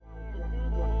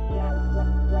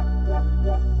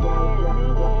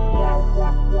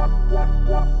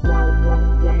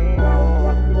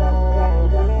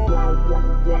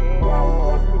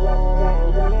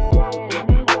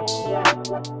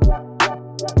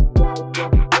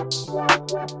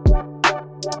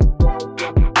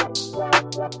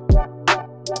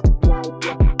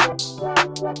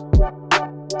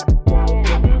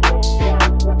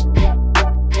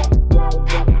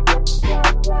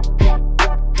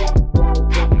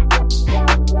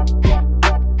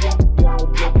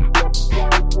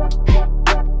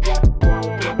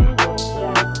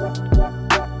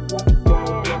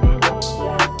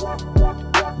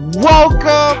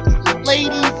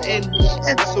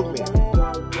welcome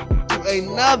to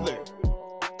another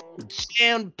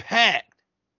jam-packed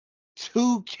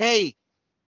 2K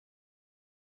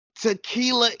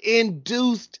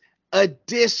tequila-induced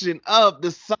edition of the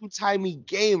Sometimey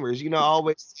Gamers. You know, I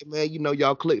always say, man, you know,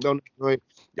 y'all clicked on the joint,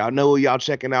 y'all know what y'all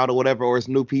checking out or whatever, or it's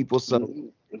new people.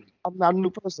 So I'm not a new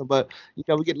person, but you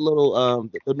know, we get a little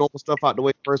the normal stuff out the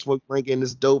way first before we bring in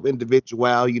this dope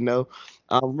individual, you know.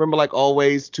 Remember, like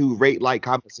always, to rate, like,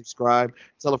 comment, subscribe,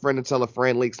 tell a friend and tell a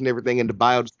friend, links and everything in the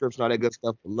bio description, all that good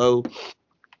stuff below.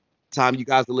 Time you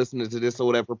guys are listening to this or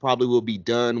whatever, probably will be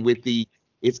done with the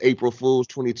It's April Fool's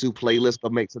 22 playlist,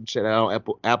 but make sure to check that out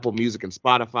on Apple Music and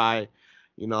Spotify,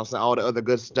 you know what I'm saying, all the other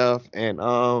good stuff. And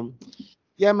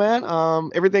yeah, man.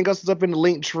 Everything else is up in the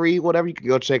link tree. Whatever, you can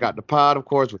go check out the pod, of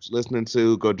course, what you're listening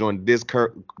to. Go join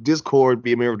the Discord,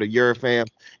 be a member of the Your Fam.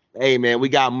 Hey, man, we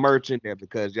got merch in there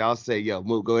because y'all say, yo,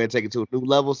 Mook, go ahead and take it to a new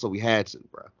level, so we had to,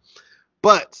 bro.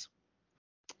 But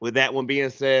with that one being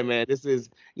said, man, this is,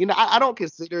 you know, I don't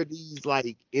consider these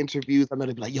like interviews. I'm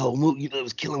not like, yo, Mook, you know, it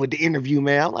was killing with the interview,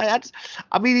 man. I'm like,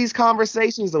 I mean, these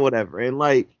conversations or whatever, and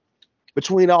like,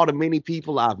 between all the many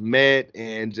people I've met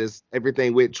and just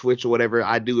everything with Twitch or whatever,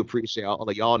 I do appreciate all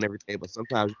of y'all and everything. But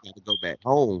sometimes you got to go back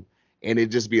home and it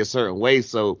just be a certain way.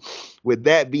 So, with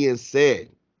that being said,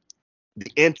 the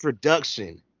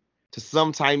introduction to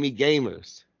Sometimey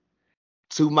Gamers,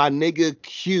 to my nigga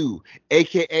Q,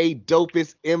 aka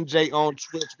Dopest MJ on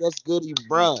Twitch. What's goody,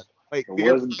 bruh? Like,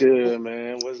 What's good,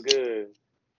 man? What's good?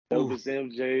 Ooh. Dopest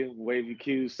MJ, Wavy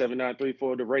Q,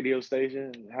 7934, the radio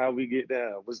station. How we get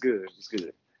down? What's good? What's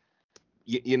good?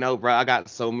 You know, bro, I got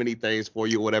so many things for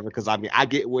you or whatever, because I mean, I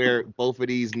get where both of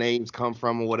these names come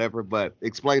from or whatever, but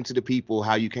explain to the people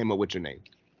how you came up with your name.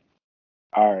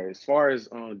 All right, as far as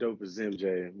Dopest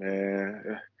MJ,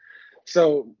 man.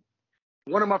 So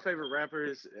one of my favorite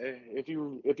rappers, if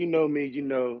you know me, you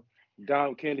know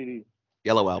Dom Kennedy.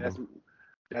 Yellow That's Album.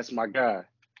 that's my guy.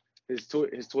 His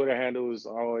Twitter handle is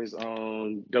always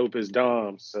Dopest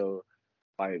Dom. So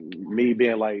like me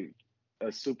being like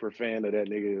a super fan of that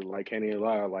nigga, like can't even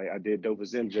lie, like I did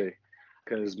Dopest MJ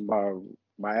because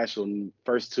my actual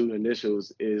first two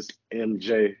initials is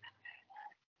MJ.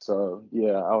 So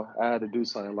yeah, I had to do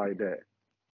something like that.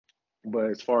 But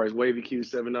as far as Wavy Q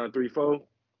 7934,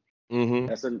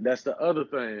 Mm-hmm. that's the other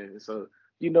thing. So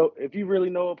you know, if you really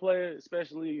know a player,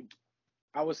 especially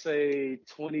I would say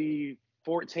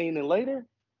 2014 and later,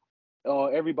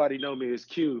 everybody know me as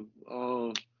Q.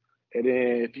 And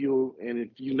then if you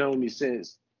know me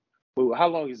since, well, how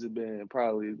long has it been?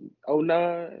 Probably '09.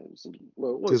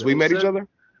 Well, what was Since it? we met each '07. other?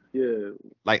 Yeah,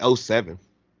 Like '07.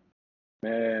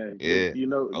 man. Yeah. You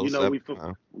know '07. we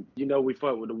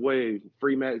fuck with the wave.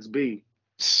 Free Max B.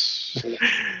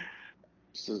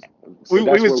 So, we so we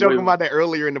that's was where joking wave. about that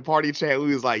earlier in the party chat.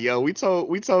 We was like, yo, we told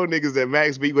niggas that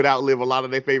Max B would outlive a lot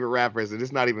of their favorite rappers, and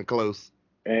it's not even close.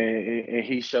 And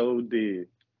he showed did.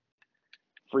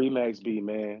 Free Max B,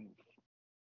 man.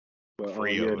 But For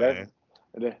real, yeah,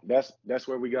 man. that's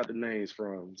where we got the names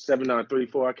from.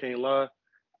 7934. I can't lie.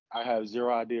 I have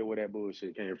zero idea where that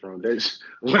bullshit came from. That's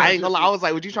when I I ain't gonna just lie. I was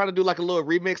like, would you try to do like a little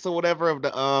remix or whatever of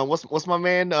the what's my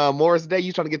man Morris Day?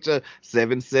 You trying to get your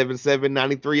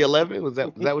 7779311? Was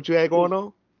that what you had going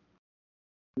on?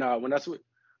 nah when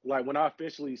when I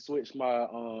officially switched my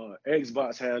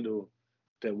Xbox handle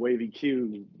to Wavy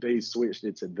Q, they switched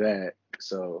it to that.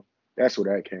 So that's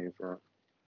where that came from.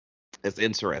 It's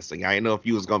interesting. I didn't know if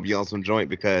you was gonna be on some joint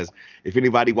because if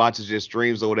anybody watches your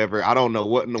streams or whatever, I don't know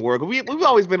what in the world. We've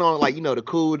always been on, like, you know, the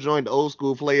cool joint, the old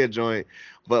school player joint,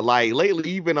 but like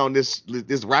lately you've been on this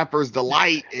Rapper's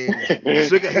Delight and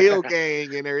Sugar Hill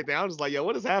Gang and everything. I was just like, yo,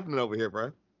 what is happening over here,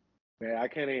 bro? Man, I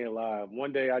can't even lie.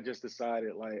 One day I just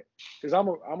decided like, cause I'm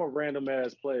a random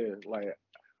ass player. Like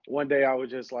one day I was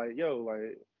just like, yo,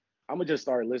 like I'm gonna just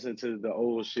start listening to the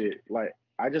old shit. Like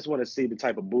I just want to see the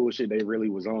type of bullshit they really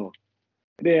was on.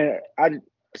 Then I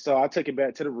took it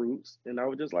back to the roots, and I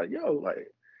was just like, yo,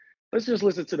 like let's just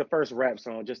listen to the first rap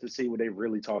song just to see what they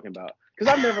really talking about. Cause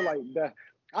I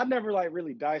never like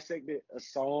really dissected a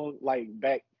song like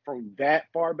back from that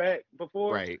far back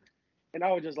before. Right. And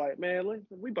I was just like, man,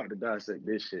 we about to dissect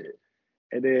this shit.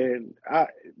 And then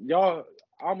y'all,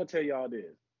 I'm gonna tell y'all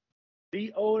this: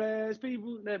 the old ass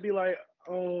people that be like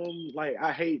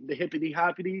I hate the hippity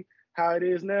hoppity how it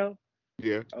is now.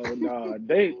 Yeah. Oh nah,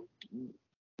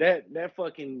 that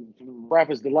fucking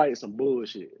Rapper's Delight is some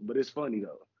bullshit, but it's funny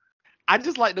though. I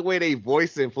just like the way they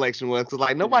voice inflection was, because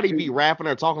like nobody be rapping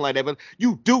or talking like that, but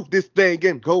you do this thing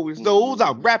and go as those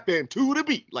I'm rapping to the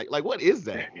beat. Like what is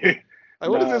that? Like,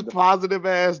 what is nah, this the positive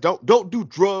ass? Don't do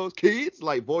drugs, kids.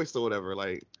 Like voice or whatever.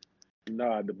 Like,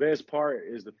 nah, the best part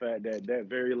is the fact that that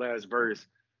very last verse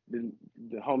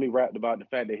the homie rapped about the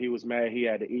fact that he was mad he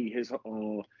had to eat his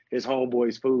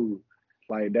homeboy's food,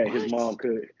 like that his mom What?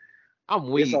 could. I'm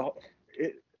It's weak. a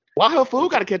it, Why her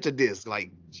food gotta catch a disc?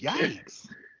 Like, yikes.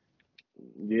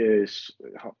 yeah,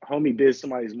 homie did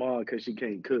somebody's mom because she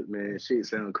can't cook, man. Shit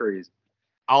sound crazy.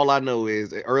 All I know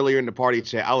is earlier in the party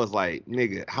chat, I was like,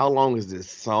 nigga, how long is this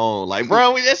song? Like,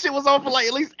 bro, that shit was on for like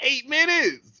at least 8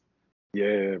 minutes.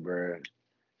 Yeah, bro.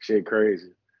 Shit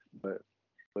crazy. But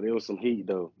it was some heat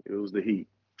though. It was the heat.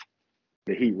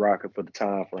 The heat rocker for the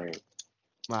time frame.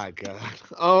 My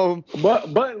God.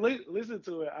 Listen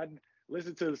to it. I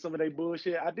listened to some of their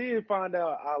bullshit. I did find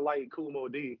out I like Kumo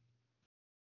D.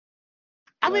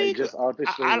 I Like mean, just off the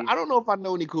I stream. don't know if I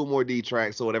know any Cool More D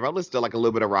tracks or whatever. I listened to like a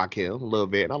little bit of Rakim, a little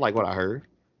bit, and I like what I heard.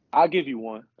 I'll give you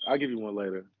one. I'll give you one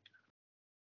later.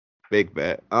 Big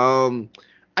bet. I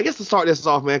guess to start this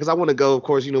off, man, because I want to go. Of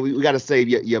course, you know we got to save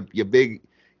your big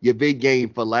game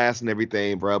for last and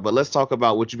everything, bro. But let's talk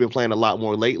about what you've been playing a lot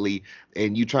more lately,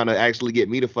 and you trying to actually get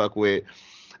me to fuck with.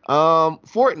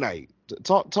 Fortnite.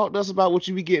 Talk to us about what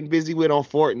you be getting busy with on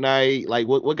Fortnite. Like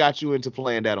what got you into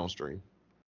playing that on stream?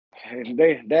 And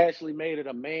they actually made it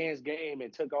a man's game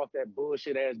and took off that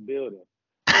bullshit ass building.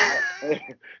 I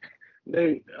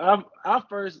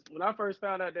first when I first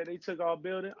found out that they took off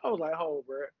building, I was like, "Oh,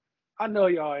 bro, I know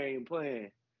y'all ain't playing."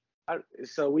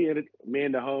 So me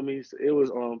and the homies. It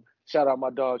was shout out my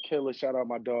dog Killer, shout out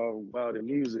my dog Wild and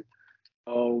Music.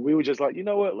 We were just like, you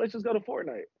know what? Let's just go to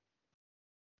Fortnite.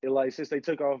 And like since they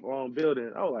took off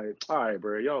building, I was like, all right,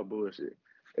 bro, y'all bullshit.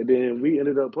 And then we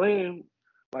ended up playing,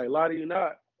 like lie to you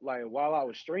not, like while I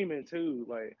was streaming too,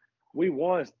 like we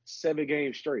won 7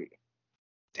 games straight.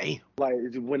 Damn. Like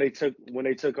when they took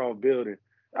off building.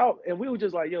 Oh, and we were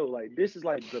just like, yo, like this is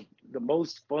like the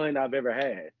most fun I've ever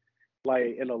had,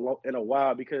 like in a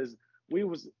while because we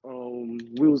was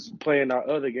playing our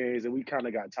other games and we kind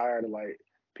of got tired of like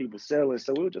people selling,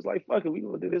 so we were just like, fuck it, we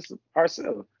gonna do this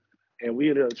ourselves. And we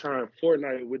ended up trying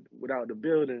Fortnite without the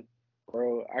building,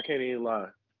 bro. I can't even lie.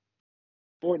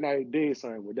 Fortnite did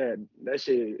something with that. That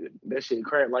shit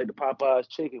cracked like the Popeyes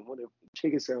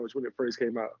chicken sandwich when it first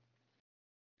came out.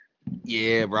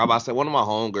 Yeah, bro. I'm about to say one of my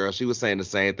homegirls, she was saying the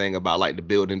same thing about like the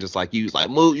building, just like you was like,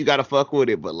 move, you gotta fuck with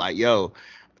it. But like, yo,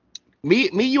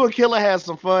 you and Killer had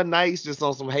some fun nights just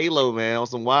on some Halo, man, on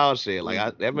some wild shit.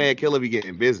 Like that man Killer be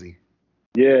getting busy.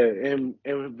 Yeah, and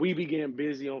we be getting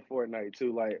busy on Fortnite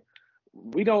too. Like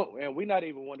we don't, and we not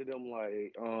even one of them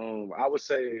like I would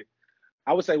say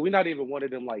we're not even one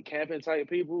of them like camping type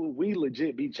people. We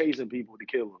legit be chasing people to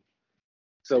kill them.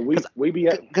 So Cause,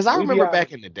 Cause I we be remember out.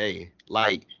 back in the day,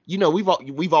 like you know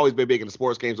we've always been big into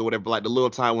sports games or whatever. But like the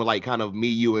little time when like kind of me,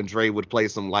 you, and Dre would play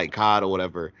some like COD or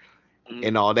whatever Mhm.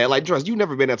 and all that. Like Dress, you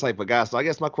never been that type of guy. So I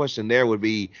guess my question there would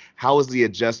be, how is the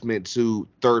adjustment to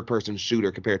third person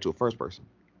shooter compared to a first person?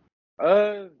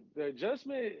 The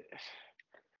adjustment,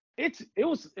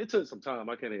 it took some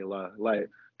time. I can't even lie, like,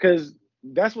 cause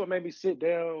that's what made me sit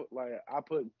down. Like I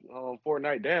put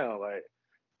Fortnite down. Like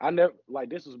I never like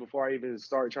this was before I even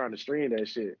started trying to stream that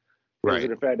shit because of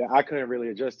Right. the fact that I couldn't really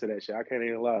adjust to that shit. I can't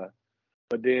even lie.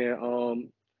 But then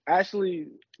actually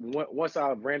once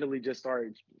I randomly just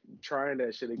started trying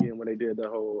that shit again when they did the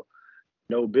whole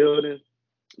no building,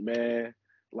 man,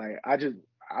 like I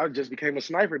just became a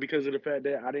sniper because of the fact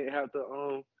that I didn't have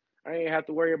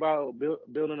to worry about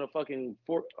building a fucking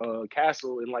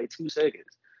castle in like 2 seconds.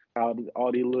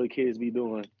 All these little kids be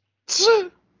doing.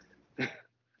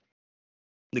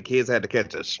 The kids had to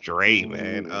catch a stray,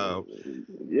 man.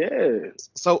 Yeah.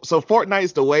 So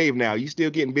Fortnite's the wave now. You still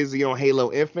getting busy on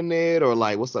Halo Infinite or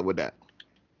like what's up with that?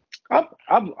 I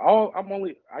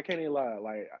can't even lie.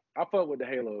 Like I fuck with the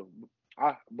Halo,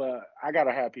 but I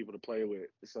gotta have people to play with.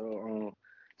 So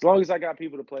as long as I got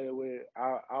people to play with,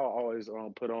 I'll always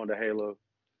put on the Halo,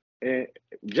 and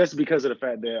just because of the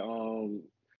fact that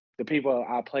the people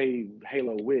I play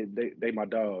Halo with, they my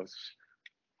dogs.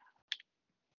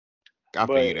 I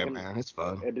feel you But there, man. It's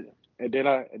fun. and then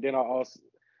I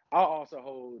also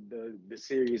hold the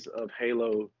series of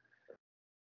Halo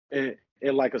and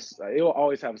like it will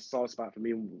always have a soft spot for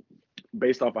me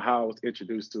based off of how I was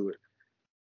introduced to it.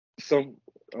 So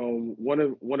one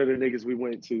of the niggas we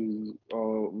went to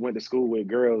school with,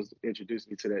 girls introduced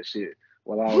me to that shit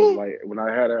while I was like when I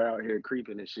had her out here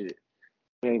creeping and shit.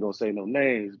 I ain't gonna say no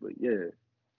names, but yeah.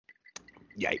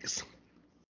 Yikes.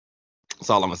 That's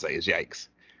all I'm gonna say is yikes.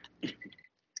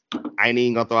 I ain't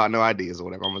even gonna throw out no ideas or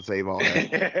whatever. I'm gonna save all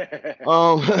that.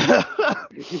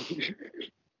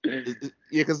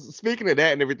 Yeah, because speaking of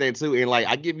that and everything too, and like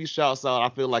I give you shouts out, I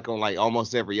feel like on like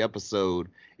almost every episode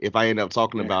if I end up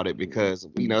talking about it because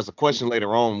it's a question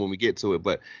later on when we get to it,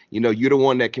 but you're the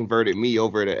one that converted me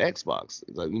over to Xbox.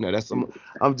 Like that's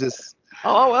I'm just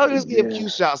I'll just give Yeah, Q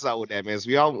shouts out with that, man. So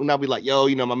y'all when I be like, yo,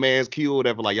 my man's Q or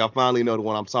whatever, like y'all finally know the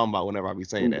one I'm talking about whenever I be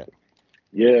saying that.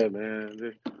 yeah,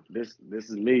 man. This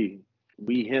is me.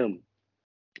 We him.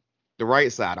 The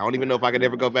right side. I don't even know if I could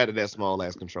ever go back to that small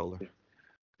ass controller.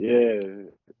 Yeah,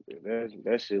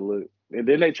 that shit look. And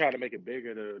then they try to make it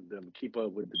bigger to keep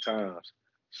up with the times.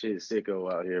 Shit,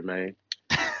 sicko out here, man.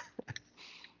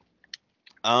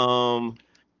 Um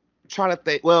Trying to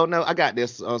think. Well, no, I got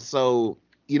this. So,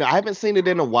 I haven't seen it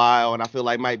in a while, and I feel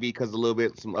like it might be because a little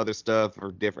bit some other stuff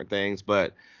or different things.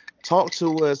 But talk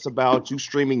to us about you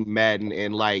streaming Madden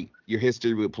and like your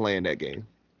history with playing that game.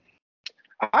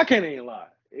 I can't even lie.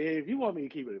 If you want me to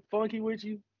keep it funky with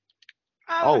you,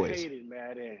 I Always. hated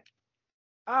Madden.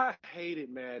 I hated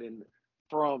Madden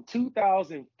from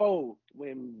 2004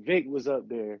 when Vic was up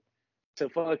there to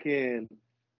fucking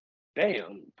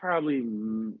damn, probably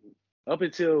up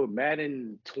until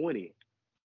Madden 20.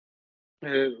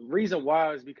 The reason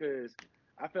why is because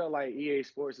I felt like EA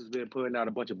Sports has been putting out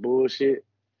a bunch of bullshit.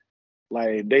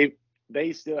 Like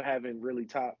they still haven't really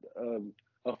topped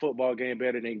a football game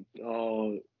better than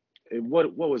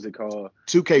what was it called?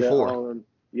 The 2K4.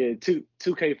 yeah,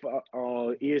 two K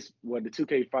is what the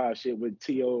 2K5 shit with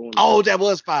To on the Oh, cover. that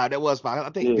was five. That was five. I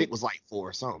think Yeah, Vic was like four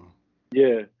or something.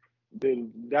 yeah.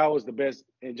 That was the best.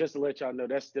 And just to let y'all know,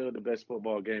 that's still the best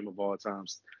football game of all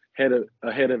times,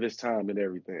 ahead of its time and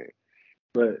everything.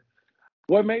 But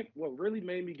what really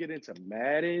made me get into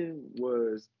Madden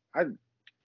was I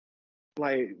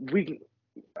we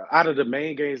out of the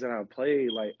main games that I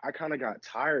played, like I kind of got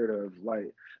tired of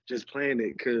like just playing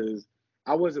it because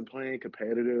I wasn't playing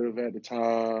competitive at the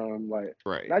time. Like, and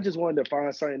Right. I just wanted to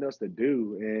find something else to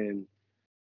do, and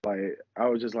like I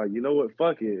was just like, you know what,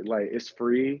 fuck it. Like it's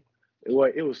free.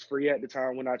 It was free at the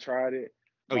time when I tried it.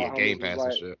 Oh My yeah, Game homies was Pass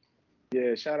and like, shit.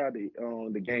 yeah, shout out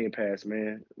the Game Pass,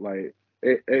 man. Like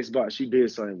Xbox, she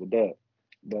did something with that.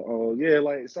 But yeah,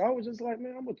 like so I was just like,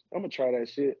 man, I'm gonna try that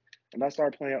shit, and I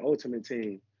started playing Ultimate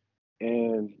Team.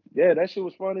 And yeah, that shit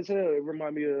was fun as hell. It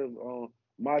reminded me of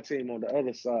my team on the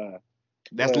other side.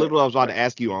 That's But literally what I was about to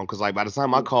ask you on, because like by the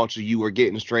time I mm, called you, you were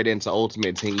getting straight into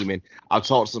Ultimate Team, and I've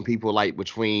talked to some people like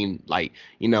between like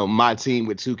my team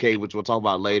with 2K, which we'll talk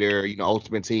about later,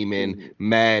 Ultimate Team and mm,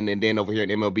 Madden, and then over here in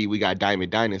MLB we got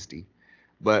Diamond Dynasty.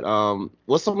 But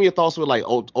what's some of your thoughts with like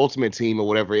Ultimate Team or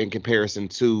whatever in comparison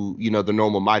to the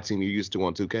normal My Team you're used to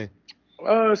on 2K?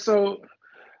 so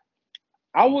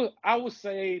I would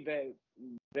say that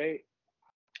they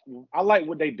I like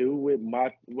what they do with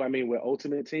with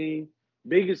Ultimate Team.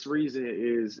 Biggest reason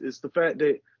is the fact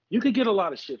that you could get a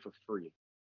lot of shit for free.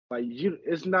 Like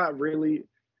it's not really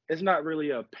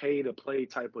a pay to play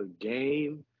type of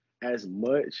game as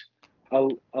much,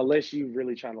 unless you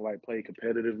really trying to like play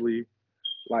competitively.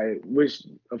 Like, which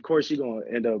of course you're gonna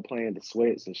end up playing the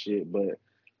sweats and shit, but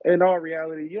in all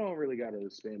reality, you don't really gotta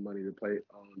spend money to play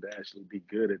to actually be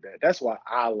good at that. That's why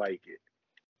I like it.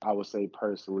 I would say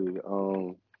personally.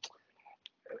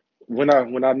 When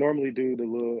I normally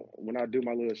do when I do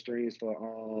my little streams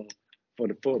for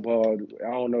the football,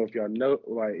 I don't know if y'all know,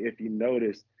 like if you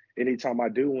notice, anytime I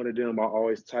do one of them, I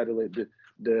always title it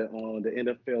the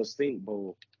NFL Stink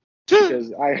Bowl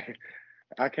because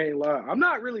I can't lie, I'm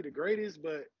not really the greatest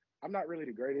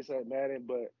at Madden,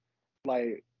 but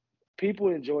like people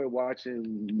enjoy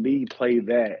watching me play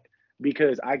that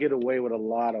because I get away with a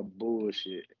lot of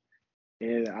bullshit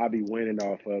and I be winning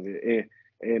off of it.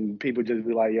 And people just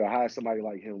be like, yo, how is somebody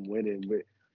like him winning with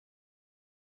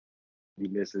be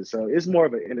missing? So it's more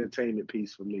of an entertainment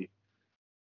piece for me.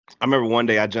 I remember one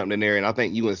day I jumped in there and I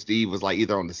think you and Steve was like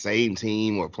either on the same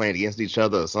team or playing against each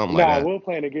other or something like Nah, that. we're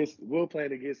playing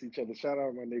against each other. Shout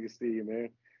out my nigga Steve, man.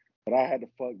 But I had to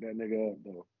fuck that nigga up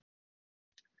though.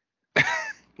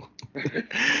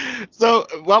 So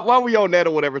while we on that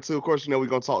or whatever too, of course we're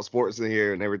gonna talk sports in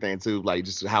here and everything too, like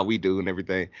just how we do and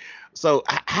everything. So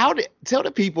how did tell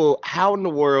the people how in the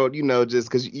world just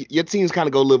because your teams kind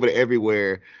of go a little bit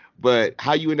everywhere, but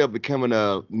how you end up becoming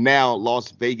a now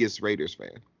Las Vegas Raiders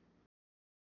fan?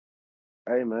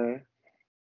 Hey man.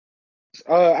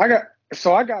 I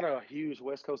got a huge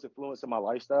West Coast influence in my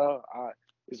lifestyle.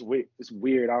 It's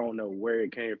weird. I don't know where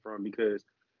it came from because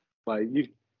like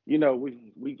we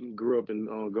grew up in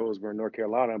Goldsboro, North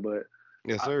Carolina, but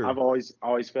Yes, I've sir. always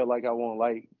felt like I want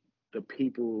like the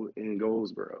people in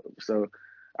Goldsboro. So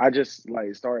I just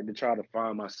like started to try to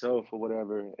find myself or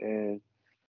whatever. And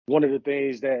one of the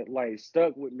things that like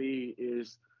stuck with me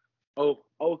is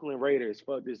Oakland Raiders,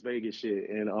 fuck this Vegas shit,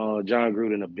 and John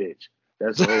Gruden a bitch.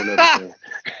 That's a whole nother thing.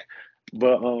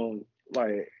 But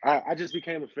like I just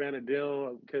became a fan of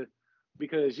them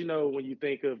because you know when you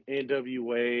think of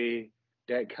NWA,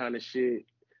 that kind of shit,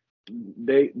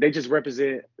 they just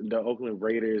represent the Oakland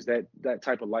Raiders, that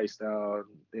type of lifestyle,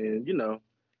 and you know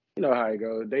how it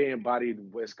goes. They embodied the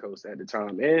West Coast at the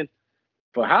time, and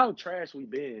for how trash we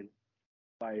been,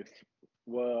 like,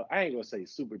 well, I ain't gonna say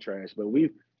super trash, but we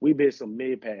been some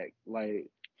mid pack like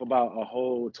for about a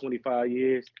whole 25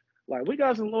 years. Like we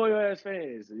got some loyal ass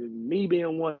fans, me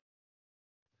being one,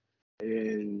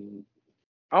 and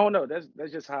I don't know. That's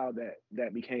just how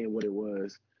that became what it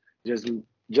was. Just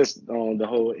just on the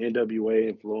whole NWA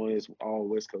influence, all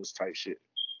West Coast type shit.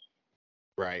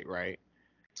 Right, right.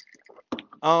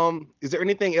 Is there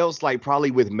anything else like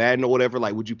probably with Madden or whatever?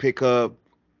 Like, would you pick up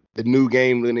the new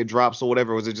game when it drops or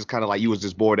whatever? Or was it just kind of like you was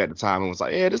just bored at the time and was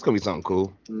like, yeah, this gonna be something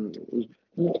cool? Mm.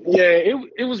 Yeah,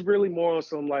 it was really more on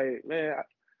some like, man,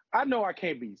 I know I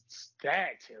can't be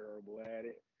that terrible at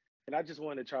it, and I just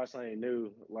wanted to try something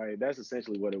new. Like that's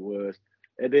essentially what it was.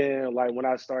 And then like when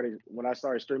I started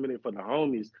streaming it for the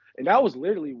homies, and that was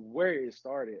literally where it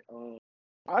started.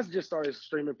 I just started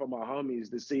streaming for my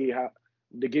homies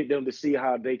to get them to see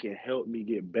how they can help me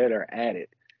get better at it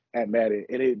at Madden,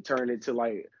 and it turned into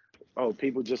like, oh,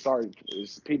 people started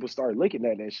looking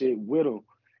at that shit with them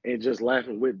and just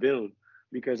laughing with them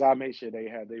because I made sure they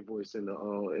had their voice in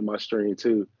my stream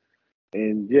too.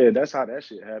 And yeah, that's how that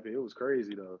shit happened. It was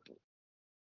crazy though.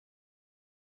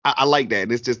 I like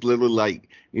that. It's just literally like,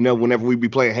 whenever we be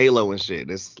playing Halo and shit,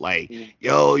 it's like, Mm.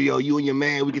 yo, you and your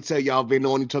man, we can tell y'all been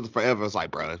knowing each other forever. It's like,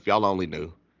 bro, if y'all only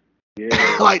knew. Yeah,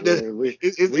 Like yeah,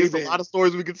 it's we've a been lot of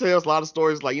stories we can tell. It's a lot of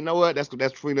stories like, you know what? That's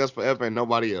between us forever and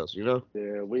nobody else.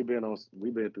 yeah, we've been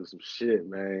through some shit,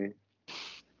 man.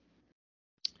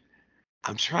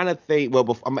 I'm trying to think. Well,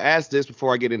 I'm gonna ask this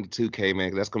before I get into 2K, man,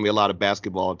 'cause that's gonna be a lot of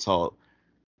basketball talk.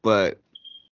 But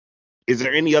is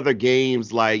there any other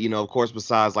games like, of course,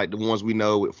 besides like the ones we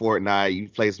know with Fortnite, you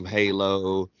play some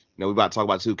Halo, we about to talk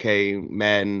about 2K,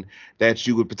 Madden, that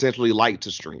you would potentially like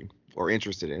to stream or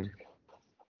interested in?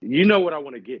 You know what I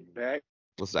want to get back,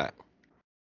 What's that?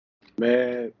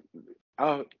 man?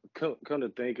 I come to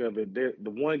think of it, the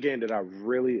one game that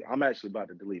I'm actually about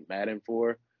to delete Madden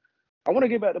for. I want to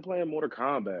get back to playing Mortal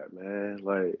Kombat, man.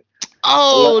 Like,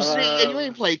 Oh shit, yeah, you uh,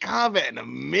 ain't played combat in a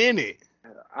minute.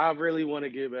 I really want to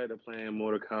get back to playing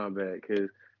Mortal Kombat because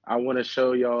I want to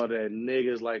show y'all that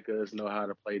niggas like us know how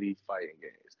to play these fighting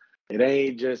games. It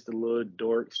ain't just the little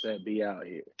dorks that be out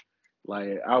here.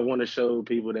 Like, I want to show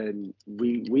people that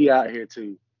we out here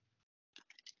too.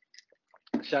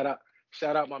 Shout out,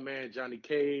 shout out my man Johnny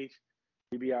Cage.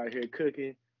 He be out here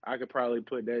cooking. I could probably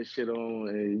put that shit on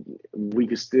and we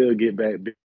could still get back.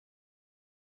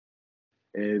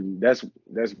 And that's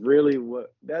really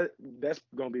that's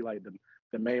gonna be like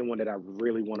the main one that I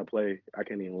really want to play. I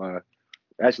can't even lie.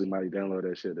 I actually might download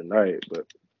that shit tonight, but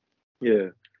yeah,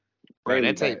 Right,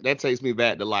 mainly that that. takes me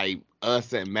back to like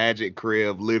us at Magic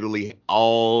Crib, literally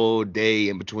all day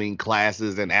in between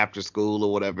classes and after school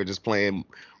or whatever, just playing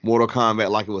Mortal Kombat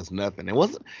like it was nothing. And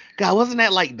wasn't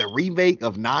that like the remake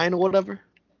of 9 or whatever?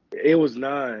 It was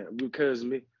 9 because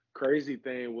me crazy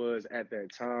thing was at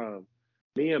that time,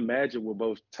 me and Magic were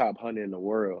both top 100 in the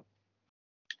world.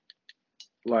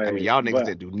 I mean, Like, y'all niggas but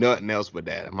didn't do nothing else but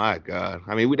that. My God.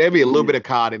 I mean, there'd be a little yeah, bit of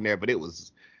COD in there, but it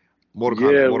was Mortal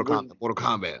Kombat, yeah, Mortal Kombat, Mortal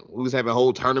Kombat. We was having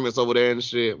whole tournaments over there and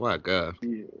shit. My God.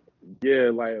 yeah, yeah,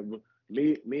 like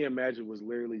me and Magic was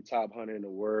literally top 100 in the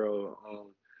world.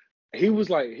 He was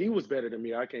better than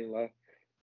me. I can't lie.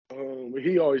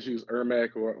 He always used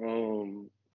Ermac or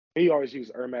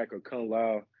Kung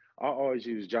Lao. I always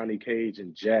used Johnny Cage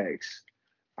and Jax.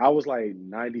 I was like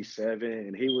 97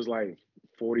 and he was like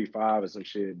 45 or some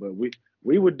shit. But we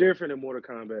were different in Mortal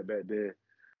Kombat back then.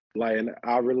 Like, and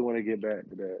I really want to get back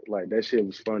to that. Like that shit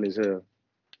was fun as hell.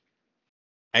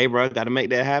 Hey, bro, got to make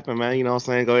that happen, man. You know what I'm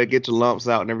saying? Go ahead, get your lumps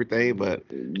out and everything, but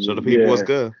show the people what's Yeah,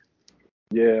 good.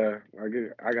 yeah.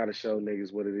 I gotta show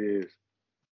niggas what it is.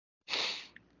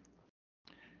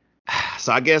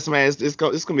 So I guess, man, it's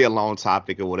gonna be a long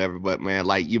topic or whatever, but man,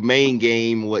 like your main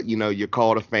game, what your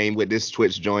call to fame with this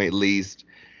Twitch joint at least,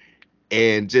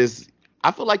 and just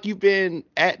I feel like you've been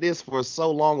at this for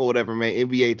so long or whatever, man.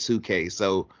 NBA 2K.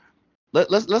 So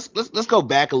let's go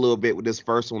back a little bit with this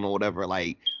first one or whatever.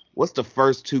 Like, what's the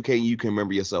first 2K you can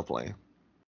remember yourself playing?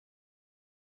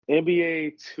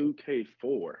 NBA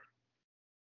 2K4,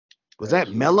 Was that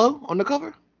actually. Mello on the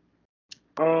cover?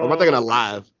 Or am I thinking of Um,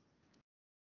 Live?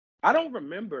 I don't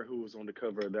remember who was on the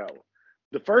cover of that one.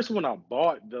 The first one I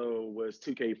bought though was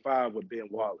 2K5 with Ben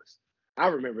Wallace. I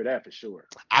remember that for sure.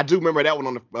 I do remember that one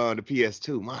on the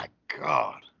PS2. My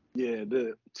God. Yeah,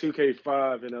 the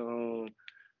 2K5 and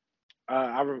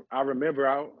I remember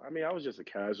I mean I was just a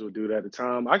casual dude at the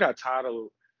time. I got tired of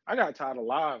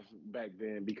live back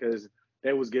then because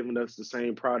they was giving us the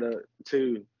same product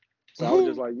too. So I was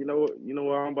just like, you know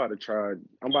what, I'm about to try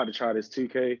this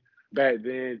 2K. Back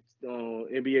then,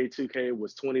 NBA 2K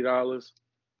was $20.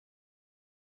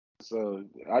 So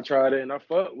I tried it and I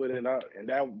fucked with it and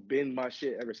that been my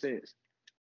shit ever since.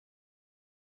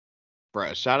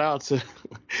 Bruh, shout out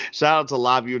to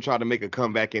Live. You trying to make a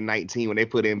comeback in 19 when they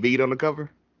put Embiid on the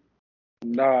cover.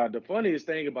 Nah, the funniest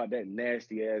thing about that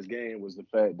nasty ass game was the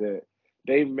fact that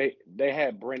they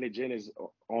had Brandon Jennings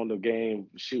on the game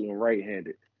shooting right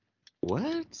handed.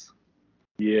 What?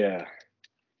 Yeah,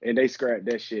 and they scrapped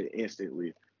that shit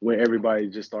instantly when everybody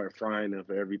just started frying them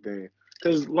for everything.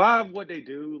 Cause live, what they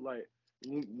do, like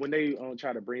when they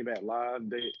try to bring back live,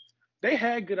 they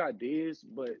had good ideas,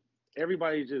 but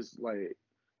everybody just like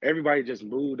everybody just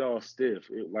moved all stiff,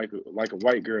 like a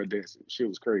white girl dancing. Shit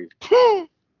was crazy.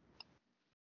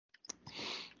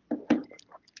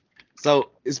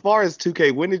 So as far as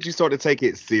 2K, when did you start to take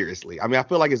it seriously? I mean, I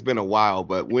feel like it's been a while,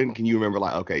 but when can you remember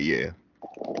like, okay, yeah.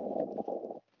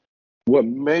 What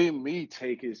made me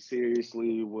take it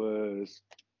seriously was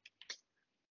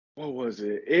what was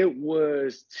it? It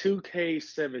was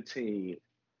 2K17.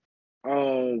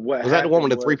 What Was that the one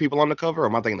with happened the three was, people on the cover, or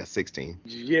am I thinking of 16?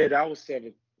 yeah, that was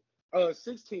seven.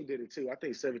 16 did it too. I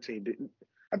think 17 didn't.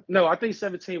 No, I think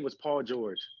 17 was Paul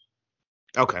George.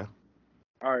 Okay.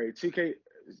 All right, 2K.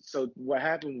 So what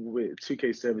happened with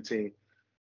 2K17?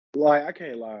 Like I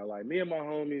can't lie, like me and my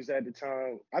homies at the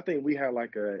time, I think we had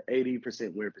like a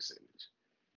 80% win percentage,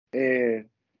 and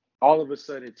all of a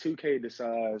sudden 2K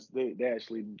decides they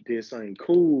actually did something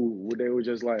cool where they were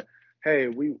just like, hey,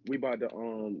 we about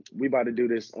to do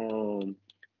this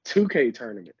 2K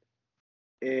tournament.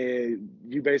 And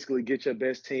you basically get your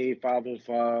best team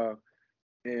 5-on-5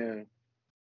 and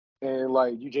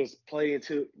like you play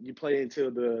until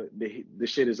the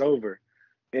shit is over.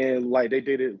 And like they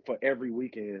did it for every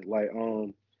weekend. Like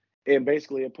and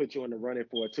basically it put you in the running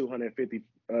for a 250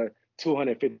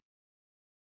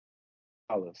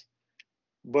 dollars.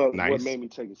 But what Nice. made me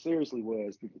take it seriously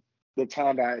was the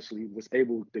time I actually was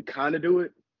able to kind of do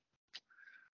it.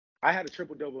 I had a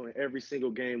triple double in every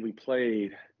single game we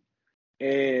played,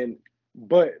 and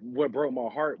but what broke my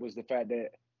heart was the fact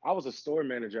that I was a store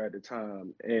manager at the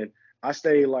time, and I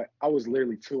was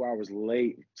literally 2 hours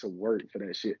late to work for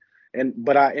that shit, and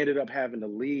but I ended up having to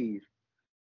leave.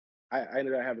 I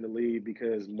ended up having to leave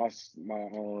because my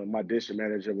district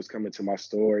manager was coming to my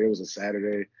store. It was a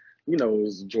Saturday, it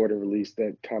was Jordan release,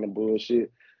 that kind of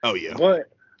bullshit. Oh yeah.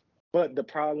 But the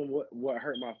problem, what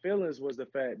hurt my feelings was the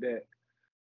fact that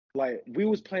like we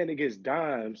was playing against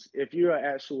dimes. If you're an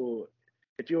actual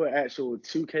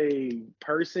 2K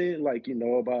person, like you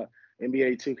know about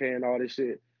NBA 2K and all this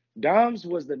shit, Dimes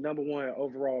was the number one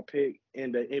overall pick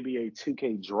in the NBA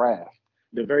 2K draft,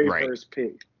 the very Right. first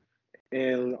pick.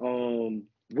 And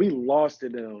we lost to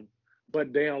them,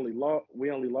 but we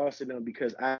only lost to them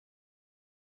because I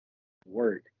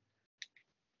worked.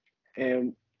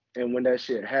 And when that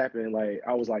shit happened, like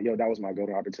I was like, yo, that was my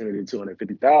golden opportunity,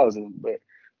 250,000. But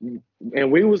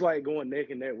and we was like going neck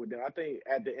and neck with them. I think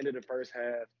at the end of the first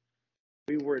half,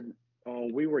 we were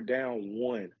down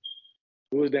one.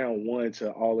 We was down one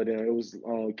to all of them. It was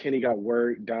Kenny got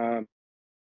work, Dom,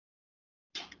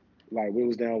 like we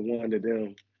was down one to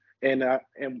them. And I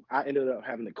ended up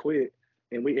having to quit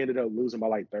and we ended up losing by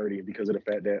like 30 because of the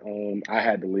fact that I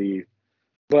had to leave.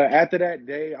 But after that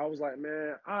day, I was like,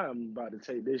 man, I am about to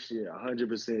take this shit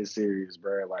 100% serious,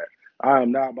 bro. Like, I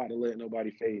am not about to let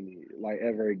nobody fade me like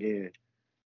ever again.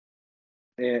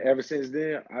 And ever since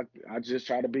then, I just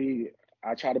try to be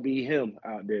him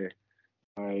out there.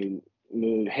 I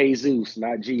mean, Jesus,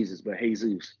 not Jesus, but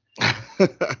Jesus.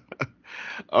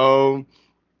 um.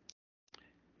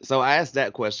 So I asked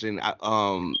that question.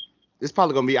 It's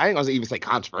probably gonna be. I ain't gonna even say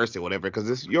controversial, or whatever, because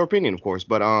it's your opinion, of course.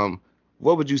 But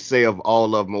what would you say of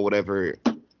all of them, or whatever,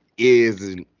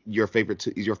 is your favorite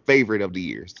of the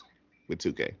years with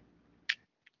 2K?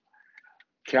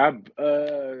 Can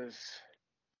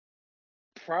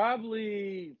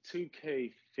probably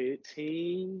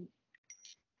 2K15.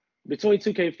 Between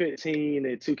 2K15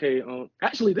 and 2K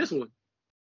actually this one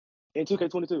and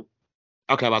 2K22.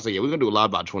 Okay, I'm about to say yeah. We're gonna do a lot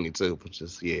about 22, which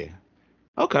is yeah.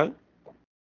 Okay.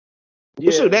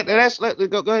 Well, shoot, Yeah, let's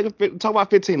go ahead and talk about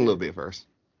 15 a little bit first.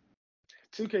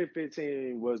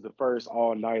 2K15 was the first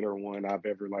all-nighter one I've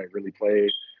ever like really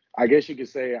played. I guess you could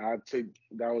say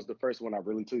that was the first one I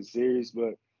really took serious,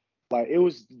 but Like it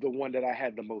was the one that I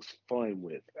had the most fun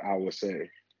with, I would say.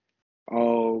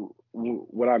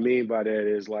 What I mean by that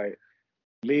is like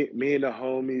me and the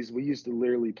homies, we used to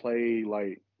literally play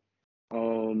like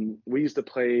we used to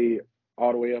play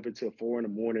all the way up until 4 in the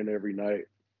morning every night.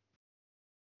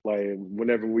 Like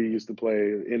whenever we used to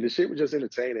play, and the shit was just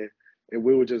entertaining. And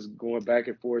we were just going back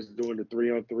and forth doing the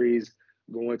 3-on-3s,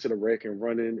 going to the wreck and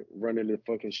running the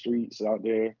fucking streets out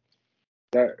there.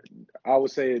 That I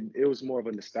would say it was more of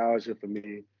a nostalgia for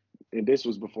me. And this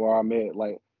was before I met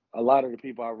like a lot of the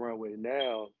people I run with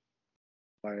now.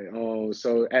 Like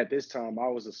so at this time I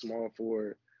was a small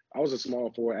forward. I was a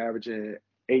small forward averaging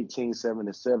 18, 7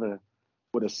 and 7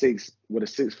 with a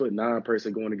 6'9"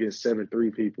 person going against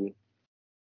 7'3" people.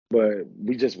 But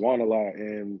we just won a lot,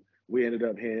 and we ended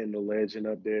up hitting the legend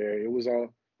up there. It was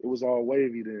all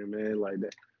wavy then, man. Like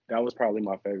that. That was probably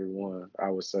my favorite one, I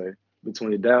would say,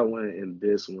 between that one and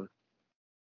this one.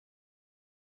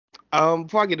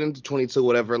 Before I get into 22,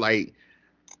 whatever, like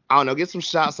I don't know, get some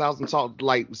shots out and talk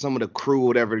like some of the crew,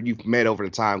 whatever you've met over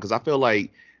the time, because I feel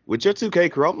like with your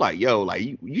 2K crew, I'm like, yo, like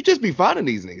you just be finding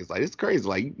these niggas, like it's crazy,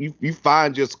 like you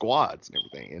find your squads and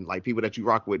everything, and like people that you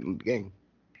rock with in the game.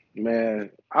 Man,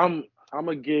 I'm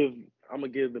gonna give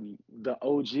the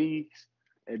OGs,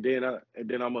 and then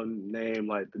I'm gonna name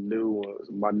like the new ones,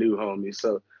 my new homies.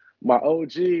 So my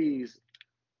OGs,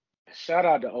 shout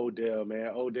out to Odell,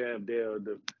 man. Odell Dale,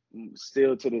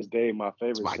 still to this day my It's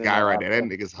favorite my guy right center there. That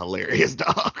nigga's hilarious,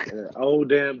 dog. Old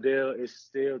Damn Dale is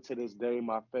still to this day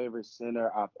my favorite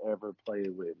center I've ever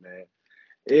played with, man.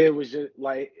 It was just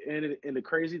like, and the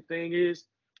crazy thing is,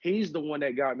 he's the one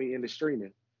that got me into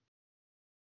streaming.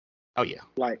 Oh yeah.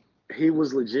 Like, he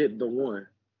was legit the one.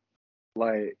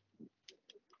 Like,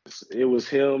 it was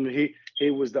him. He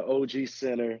was the OG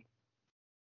center.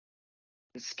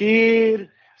 Skid,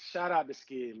 shout out to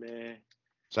Skid, man.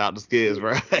 Shout out to Skids, Skid,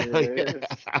 bro. yes.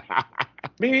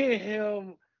 Me and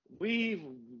him, we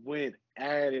went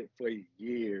at it for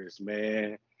years,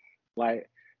 man. Like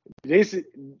this is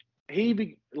he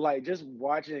be like just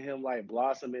watching him like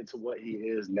blossom into what he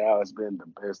is now has been the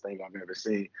best thing I've ever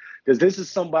seen. Because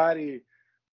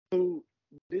who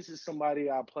this is somebody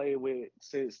I played with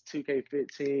since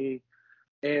 2K15.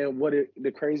 And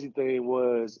the crazy thing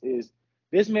was is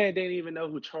this man didn't even know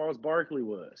who Charles Barkley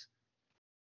was.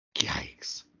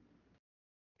 Yikes.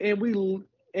 And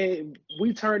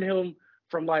we turned him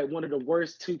from like one of the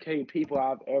worst 2K people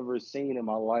I've ever seen in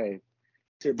my life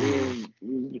to being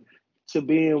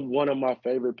one of my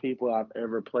favorite people I've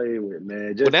ever played with,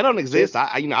 man. Well, that don't exist.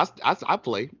 Just I you know I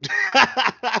play.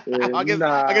 I nah,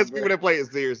 guess bro. people that play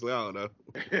it seriously. I don't know.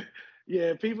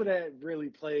 Yeah, people that really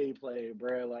play,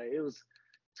 bro. Like it's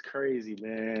crazy,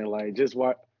 man. Like just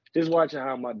watching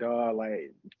how my dog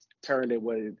like turned it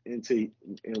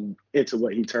into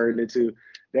what he turned into.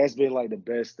 That's been like the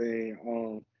best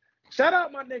thing. Shout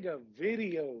out my nigga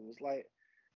videos. Like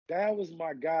that was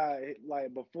my guy.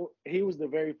 Like before, he was the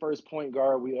very first point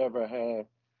guard we ever had.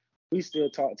 We still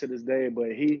talk to this day,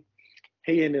 but he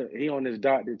on his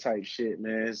doctor type shit,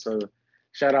 man. So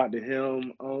shout out to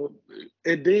him.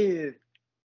 And then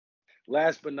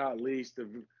last but not least,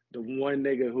 the one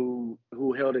nigga who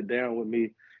held it down with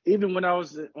me, even when I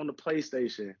was on the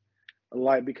PlayStation,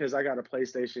 like because I got a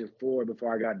PlayStation 4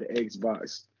 before I got the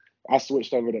Xbox. I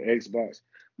switched over to Xbox.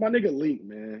 My nigga Leak,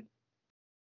 man.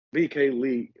 BK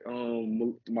Leak,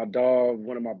 my dog,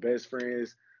 one of my best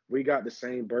friends. We got the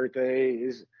same birthday.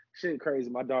 It's shit crazy.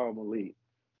 My dog Malik.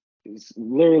 It's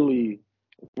literally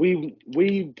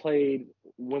we played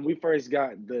when we first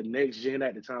got the next gen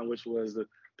at the time, which was the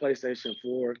PlayStation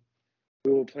 4.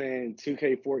 We were playing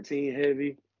 2K14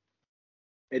 heavy,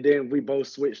 and then we both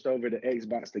switched over to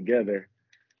Xbox together.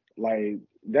 Like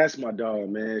that's my dog,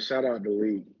 man. Shout out to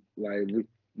League. Like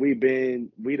we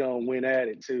don't win at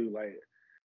it too. Like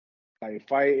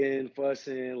fighting,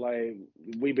 fussing, like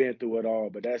we been through it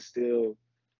all. But that's still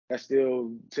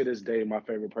to this day my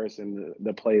favorite person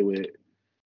to play with.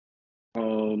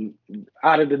 Um,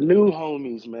 Out of the new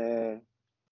homies, man,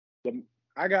 the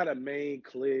I got a main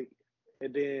clique,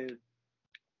 and then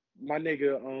my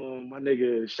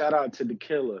nigga, shout out to the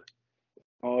killer.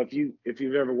 If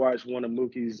you've ever watched one of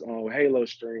Mookie's Halo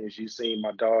streams, you've seen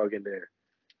my dog in there.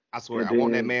 I swear, And I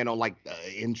want that then man on like the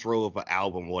intro of an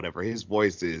album, or whatever. His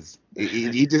voice is,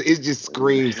 it just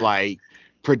screams like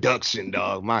production,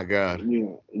 dog. My God.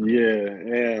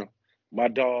 yeah, my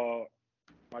dog,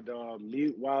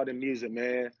 Wild and Music,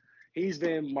 man. He's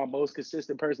been my most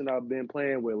consistent person I've been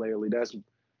playing with lately.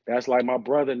 That's like my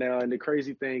brother now. And the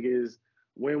crazy thing is,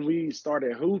 when we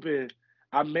started hooping,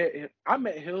 I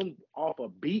met him off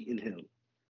of beating him.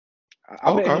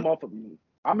 I met Okay. him off of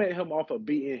I met him off of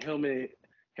beating him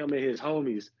him and his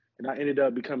homies, and I ended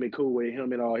up becoming cool with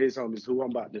him and all his homies, who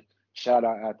I'm about to shout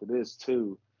out after this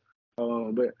too.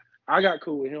 But I got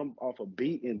cool with him off of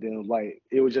beating them. Like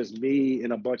it was just me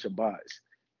and a bunch of bots,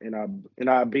 and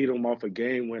I beat them off a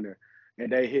game winner,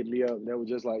 and they hit me up. They were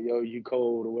just like, "Yo, you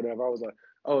cold or whatever." I was like,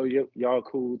 "Oh, y'all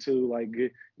cool too." Like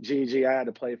GG, I had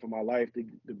to play for my life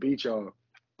to beat y'all.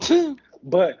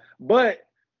 But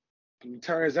it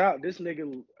turns out the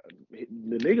nigga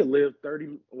lived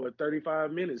 30 or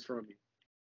 35 minutes from me.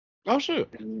 Oh shit.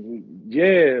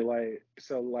 Yeah, like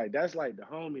so, like that's like the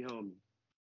homie,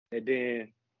 and then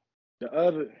the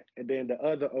other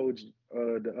OG,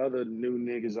 the other new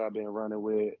niggas I've been running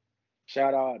with.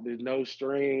 Shout out to No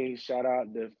String. Shout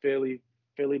out to Philly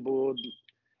Bull.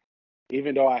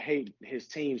 Even though I hate his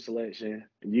team selection,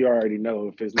 you already know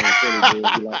if his name Philly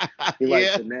Bull, he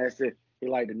likes Yeah.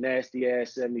 the nasty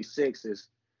ass 76ers.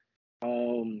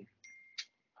 Um,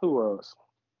 who else?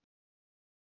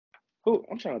 Who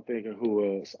I'm trying to think of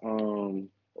who else.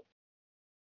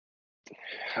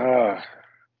 Uh,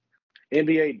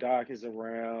 NBA Doc is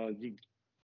around.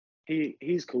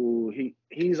 He's cool.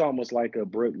 He's almost like a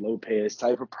Brooke Lopez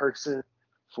type of person I'm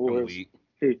for us.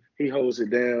 weak. He holds it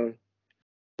down.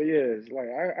 But yeah, it's like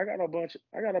I got a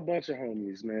bunch of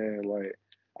homies, man. Like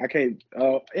I can't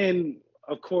and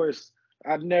of course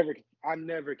I never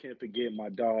can forget my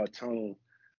dog Tone.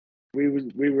 We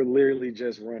were literally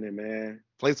just running, man.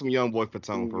 Play some young boy for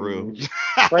Tone for real. Mhm.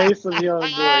 Play some young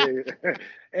boy.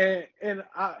 And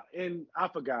I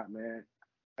forgot, man.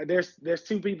 There's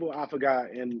two people I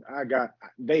forgot, and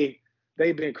they've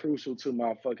been crucial to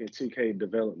my fucking 2K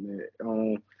development.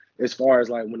 As far as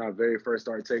like when I very first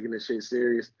started taking this shit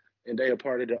serious, and they are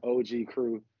part of the OG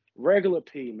crew. Regular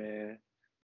P, man.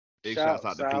 Big shouts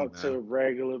out Shouts to Pete, out man. to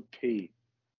Regular P.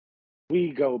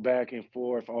 We go back and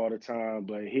forth all the time,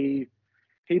 but he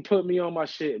put me on my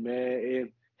shit, man,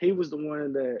 and he was the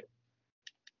one that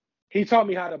he taught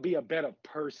me how to be a better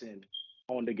person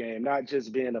on the game, not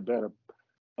just being a better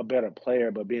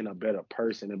player, but being a better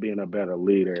person and being a better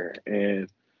leader.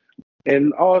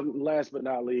 And all last but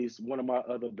not least, one of my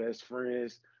other best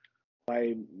friends,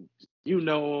 like you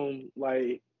know him,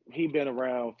 like he been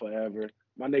around forever.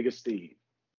 My nigga Steve.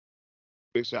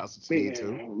 Big shouts to Steve Me,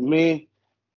 too. me,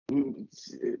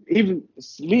 even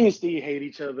me and Steve hate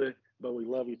each other, but we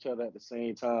love each other at the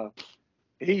same time.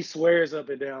 He swears up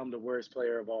and down I'm the worst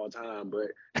player of all time, but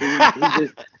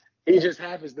he just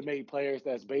happens to make players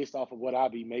that's based off of what I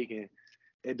be making.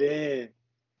 And then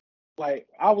like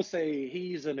I would say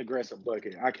he's an aggressive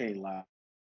bucket. I can't lie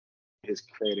his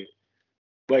credit.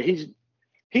 But he's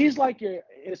like your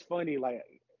it's funny.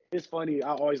 I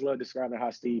always love describing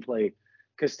how Steve played.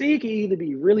 Cause Steve can either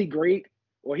be really great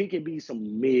or he can be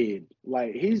some mid.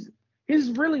 Like he's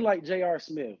really like J.R.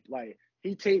 Smith. Like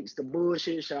he takes the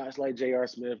bullshit shots like J.R.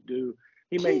 Smith do.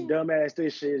 He make dumbass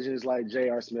decisions like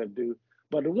J.R. Smith do.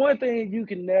 But the one thing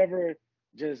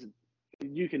just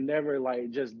you can never like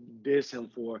just diss him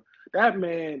for that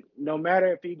man, no matter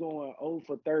if he going 0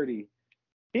 for 30,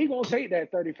 he gonna take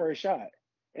that 31st shot.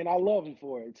 And I love him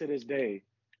for it to this day.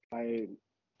 Like,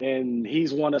 and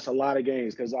he's won us a lot of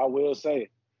games because I will say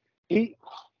he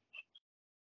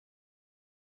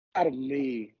out of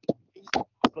me,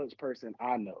 clutch person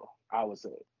I know, I would say.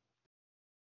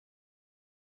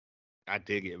 I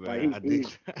dig it, Like man. I dig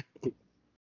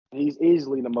he's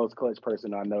easily the most clutch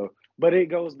person I know. But it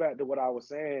goes back to what I was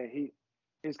saying.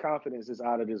 His confidence is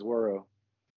out of this world.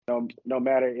 No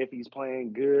matter if he's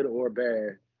playing good or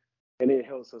bad. And it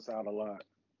helps us out a lot.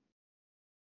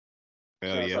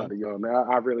 Hell Shouts yeah. out to y'all, man.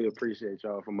 I really appreciate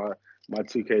y'all for my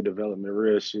 2K development.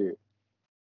 Real shit.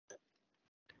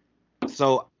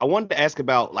 So I wanted to ask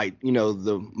about like,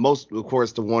 the most of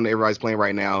course the one everybody's playing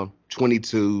right now,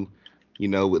 22,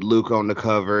 with Luke on the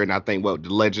cover, and I think what the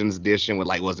Legends edition with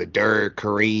like was it Dirk,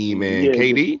 Kareem, and Yeah,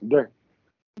 KD?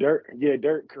 Dirk,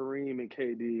 Kareem, and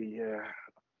KD. Yeah,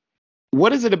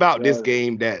 What is it about this yeah.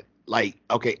 game that like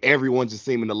okay everyone's just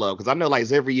seeming to love? Because I know like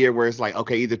it's every year where it's like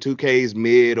okay either 2K is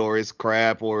mid or it's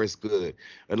crap or it's good,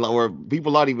 or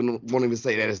people not even won't even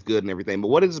say that it's good and everything. But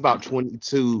what is it about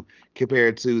 22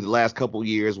 compared to the last couple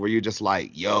years where you're just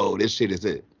like yo this shit is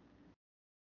it?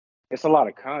 It's a lot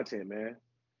of content, man.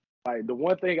 Like the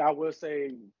one thing I will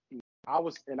say, I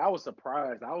was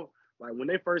surprised. I was like when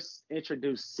they first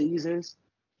introduced seasons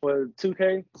for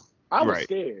 2K, I was Right.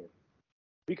 scared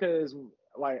because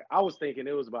like I was thinking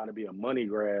it was about to be a money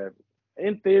grab.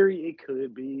 In theory, it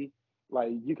could be.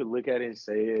 Like you could look at it and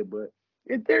say it, but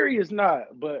in theory, it's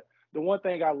not. But the one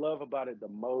thing I love about it the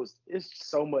most is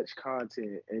so much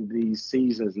content in these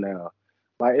seasons now.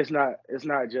 Like it's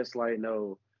not just like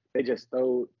no. They just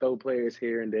throw players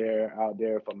here and there out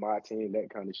there for my team, that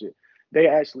kind of shit. They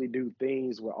actually do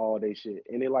things with all they shit,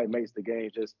 and it like makes the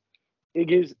game just it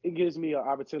gives me an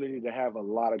opportunity to have a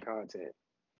lot of content,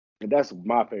 and that's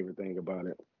my favorite thing about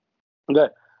it.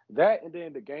 That that and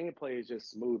then the gameplay is just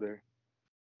smoother.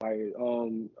 Like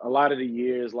a lot of the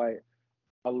years, like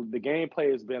the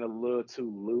gameplay has been a little too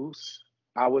loose,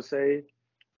 I would say.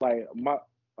 Like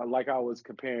like I was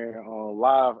comparing on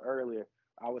live earlier,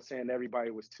 I was saying everybody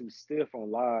was too stiff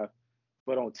on live,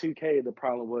 but on 2K the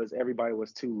problem was everybody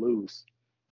was too loose.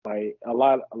 Like a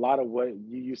lot of what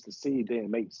you used to see didn't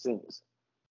make sense,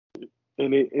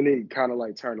 and it kind of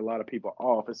like turned a lot of people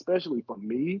off, especially for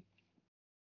me.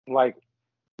 Like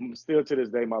still to this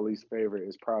day, my least favorite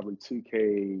is probably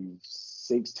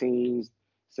 2K16,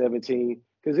 17,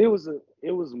 because it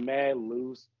was mad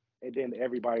loose, and then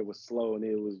everybody was slow, and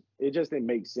it just didn't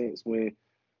make sense when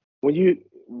you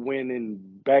when in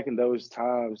back in those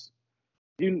times,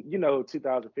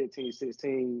 2015,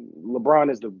 16, LeBron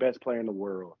is the best player in the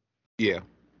world, Yeah.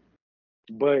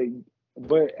 but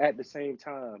but at the same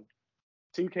time,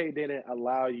 2K didn't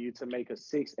allow you to make a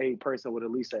 6'8" person with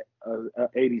at least a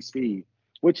 80 speed,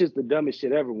 which is the dumbest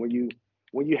shit ever. When you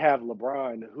have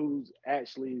LeBron, who's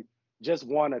actually just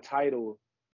won a title,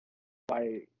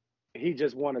 like he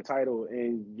just won a title,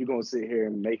 and you're gonna sit here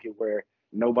and make it where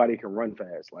nobody can run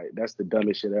fast. Like that's the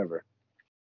dumbest shit ever.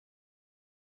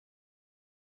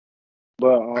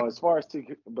 But as far as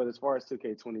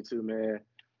 2K22, man,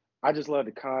 I just love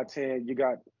the content. You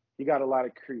got a lot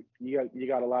of you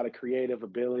got a lot of creative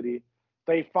ability.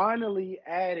 They finally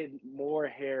added more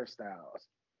hairstyles.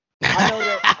 I know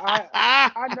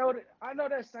that I know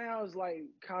that sounds like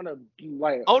kind of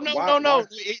like Oh no, why no, no! why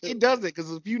It doesn't,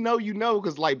 because if you know, you know.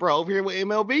 Because like, bro, over here with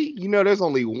MLB, there's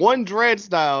only one dread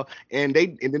style, and the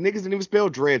niggas didn't even spell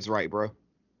dreads right, bro.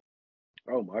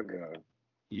 oh my god.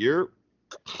 You're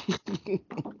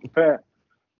Fam,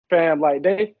 fam, like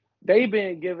they've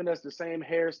been giving us the same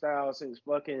hairstyle since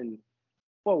fucking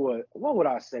what would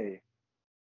I say?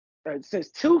 Since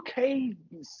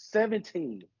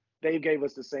 2K17, they gave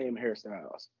us the same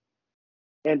hairstyles.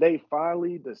 And they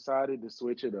finally decided to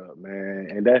switch it up,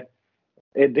 man.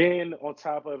 And then on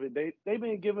top of it, they've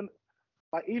been giving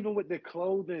like even with the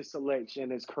clothing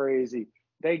selection is crazy.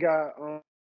 They got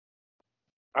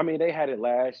I mean they had it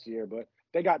last year, but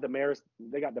they got the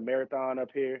marathon up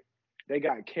here. They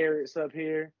got carrots up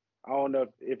here. I don't know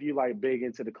if you like big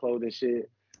into the clothing shit.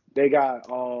 They got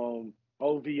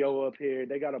OVO up here.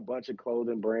 They got a bunch of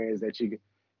clothing brands that you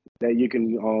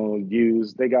can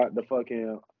use. They got the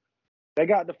fucking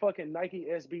Nike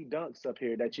SB Dunks up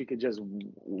here that you could just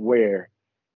wear.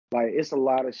 Like it's a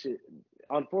lot of shit.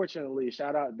 Unfortunately,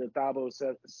 shout out to Thabo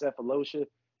Cephalosha.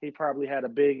 He probably had a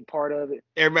big part of it.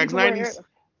 Air You Max can wear Air, 90s.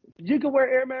 you can wear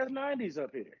Air Max 90s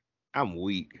up here. I'm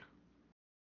weak.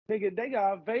 Nigga, they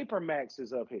got Vapor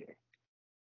Maxes up here.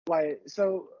 Like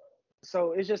so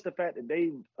it's just the fact that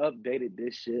they've updated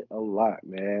this shit a lot,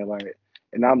 man. Like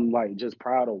and I'm like just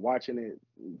proud of watching it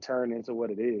turn into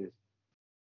what it is.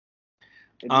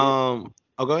 And then,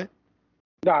 Oh, go ahead.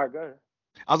 nah, go ahead.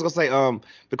 I was gonna say,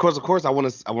 because of course I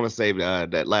want to save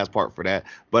that last part for that.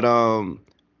 But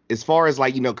as far as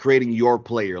like creating your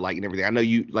player like and everything, I know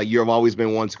you've always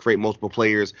been one to create multiple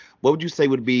players. What would you say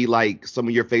would be like some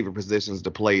of your favorite positions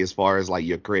to play as far as like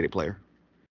your created player?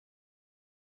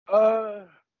 Uh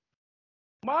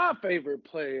my favorite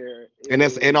player And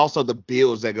is also the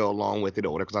builds that go along with it,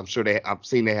 or because I'm sure I've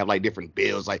seen they have like different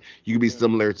builds. Like you could be yeah.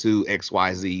 similar to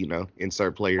XYZ,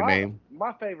 insert player My name.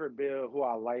 my favorite build who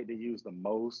I like to use the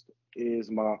most is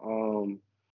my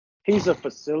he's a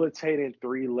facilitating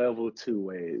three level two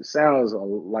way. Sounds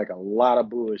like a lot of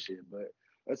bullshit, but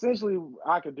essentially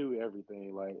I could do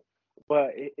everything. Like,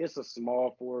 but it's a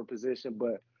small forward position.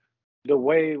 But the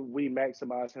way we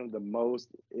maximize him the most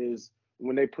is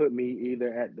when they put me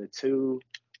either at the two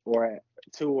or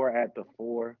at the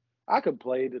four. I could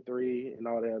play the three and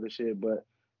all that other shit, but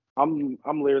I'm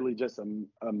literally just a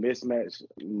mismatch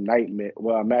nightmare.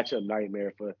 Well, a matchup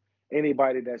nightmare for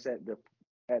anybody that's at the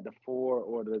four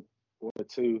or the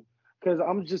two, because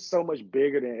I'm just so much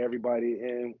bigger than everybody.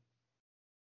 And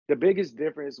the biggest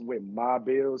difference with my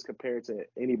builds compared to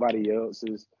anybody else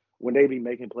is when they be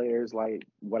making players like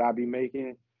what I be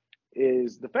making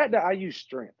is the fact that I use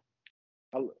strength.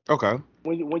 I- Okay.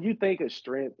 when you think of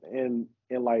strength and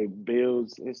like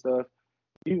builds and stuff,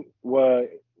 you well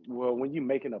when you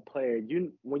making a player,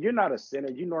 you when you're not a center,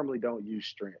 you normally don't use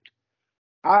strength.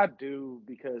 I do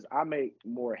because I make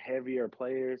more heavier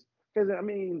players. Because I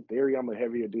mean, in theory, I'm a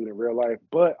heavier dude in real life,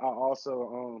 but I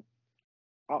also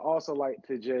like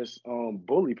to just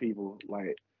bully people.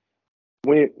 Like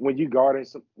when you guarding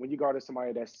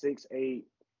somebody that's 6'8",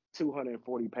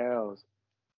 240 pounds,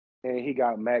 and he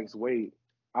got max weight,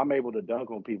 I'm able to dunk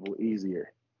on people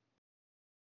easier.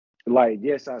 Like,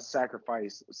 yes, I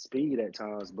sacrifice speed at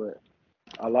times, but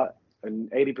a lot and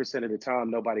 80% of the time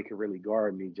nobody can really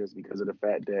guard me just because of the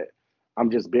fact that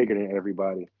I'm just bigger than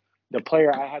everybody. The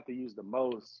player I have to use the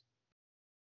most,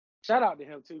 shout out to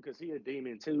him too, because he a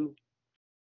demon too.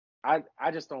 I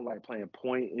just don't like playing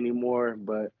point anymore,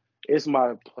 but it's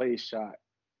my play shot.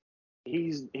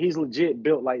 He's legit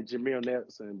built like Jameer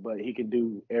Nelson, but he can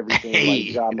do everything like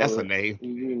Hey, that's a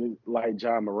name. Like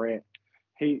John Morant.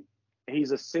 He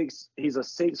he's a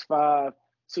 6'5",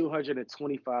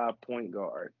 225 point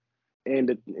guard.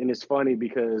 And it's funny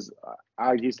because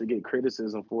I used to get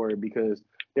criticism for it because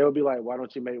they would be like, why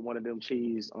don't you make one of them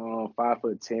cheese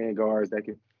 5'10" guards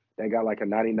that got like a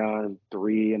 99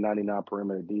 3 and 99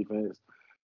 perimeter defense?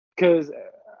 Because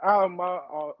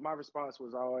my response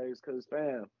was always, because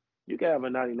fam, you can have a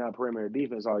 99 perimeter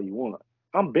defense all you want.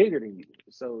 I'm bigger than you,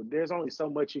 so there's only so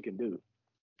much you can do.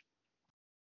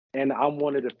 And I'm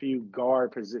one of the few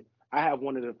I have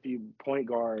one of the few point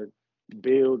guard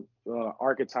build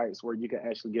archetypes where you can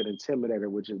actually get intimidated,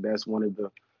 which is that's one of the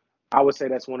I would say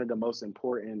that's one of the most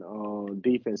important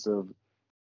defensive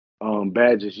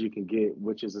badges you can get,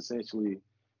 which is essentially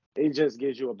it just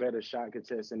gives you a better shot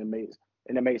contest and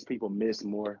it makes people miss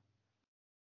more.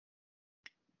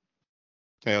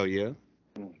 Hell yeah.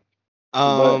 But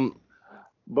Um,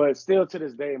 but still to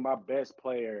this day, my best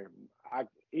player, I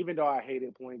even though I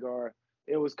hated point guard,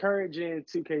 it was current gen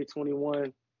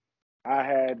 2K21. I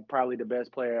had probably the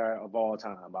best player of all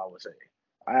time, I would say.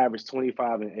 I averaged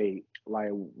 25 and 8, like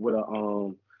with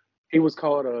a he was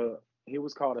called a he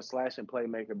was called a slashing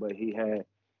playmaker, but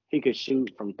he could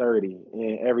shoot from 30,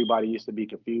 and everybody used to be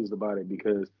confused about it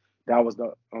because that was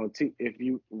the if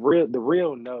you real the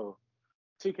real no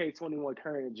 2K21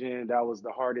 current gen, that was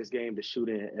the hardest game to shoot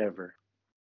in ever.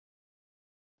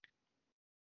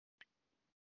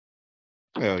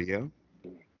 hell yeah.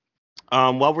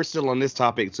 While we're still on this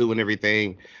topic too and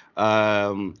everything,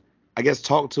 um, I guess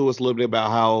talk to us a little bit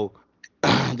about how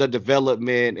the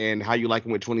development and how you like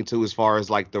him with 22 as far as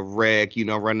like the rec,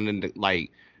 running into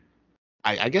like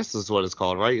I guess that's what it's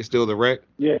called, right? It's still the rec.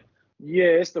 Yeah, yeah,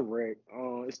 it's the rec.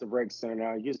 It's the rec center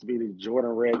now. It used to be the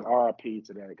Jordan rec. RIP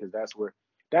to that because that's where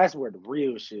the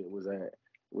real shit was at.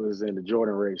 Was in the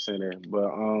Jordan rec center.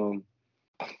 But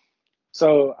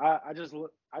so I just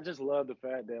love the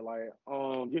fact that like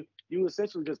you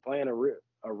essentially just playing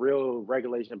a real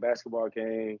regulation basketball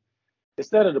game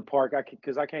instead of the park.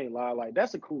 Because I can't lie, like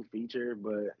that's a cool feature,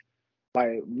 but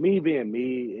like me being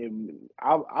me, and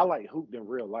I like hooped in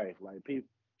real life. Like people,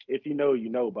 if you know, you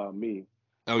know about me.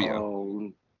 Oh yeah.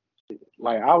 Um,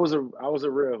 like I was a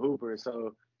real hooper,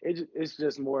 so it's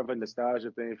just more of a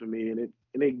nostalgia thing for me, and it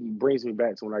brings me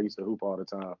back to when I used to hoop all the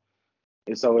time.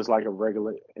 And so it's like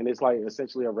it's like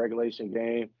essentially a regulation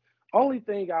game. Only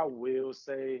thing I will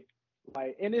say,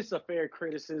 like, and it's a fair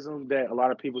criticism that a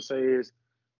lot of people say is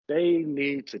they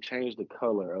need to change the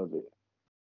color of it.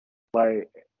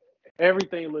 Like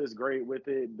everything looks great with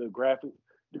it. The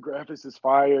graphics is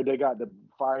fire. They got the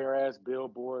fire ass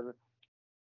billboard.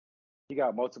 You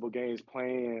got multiple games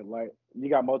playing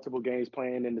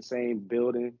in the same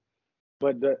building,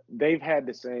 but they've had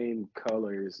the same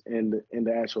colors in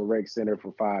the actual rec center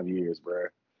for 5 years, bro.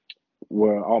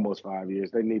 Well, almost 5 years.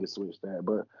 They need to switch that.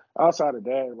 But outside of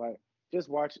that, like just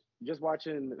watch just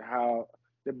watching how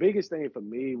the biggest thing for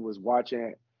me was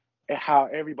watching how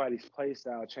everybody's play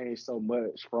style changed so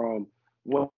much from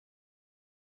what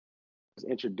was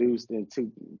introduced in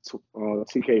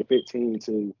 2K15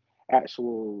 to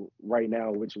actual right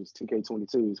now, which was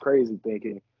 2K22. It's crazy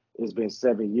thinking it's been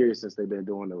 7 years since they've been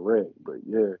doing the rec. But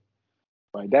yeah,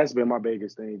 like that's been my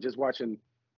biggest thing. Just watching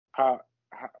how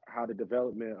how the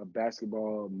development of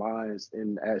basketball minds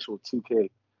in actual 2K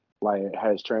like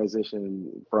has transitioned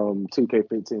from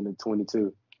 2K15 to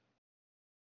 22.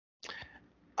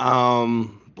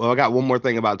 Well, I got one more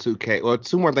thing about 2K. Well,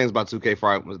 two more things about 2K.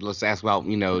 For let's ask about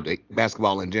the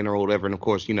basketball in general, whatever, and of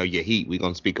course your Heat we're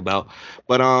gonna speak about.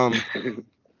 But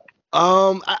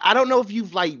I don't know if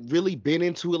you've like really been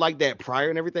into it like that prior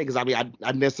and everything, because I mean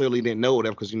I necessarily didn't know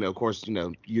whatever because of course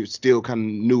you're still kind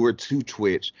of newer to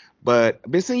Twitch, but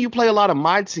I've been seeing you play a lot of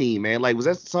My Team, man. Like, was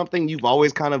that something you've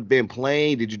always kind of been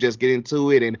playing? Did you just get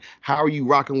into it, and how are you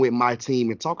rocking with My Team?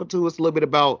 And talking to us a little bit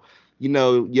about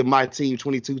your My Team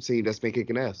 22 team that's been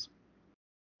kicking ass.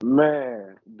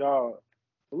 Man, dog,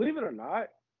 believe it or not,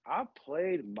 I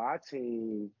played my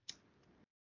team.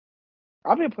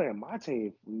 I've been playing my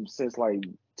team since like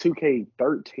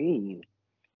 2K13.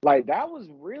 Like that was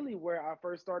really where I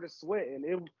first started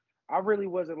sweating. I really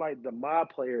wasn't like the my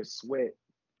player sweat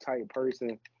type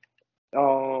person.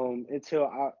 Until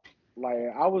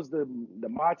I was the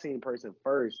my team person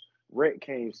first. Rhett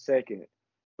came second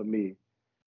for me.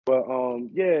 But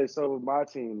yeah, so my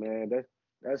team, man,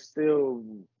 that's still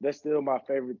my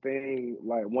favorite thing,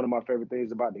 like one of my favorite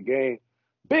things about the game.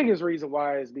 Biggest reason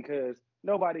why is because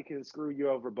nobody can screw you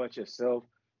over but yourself.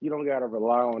 You don't gotta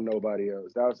rely on nobody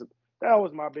else. That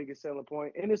was my biggest selling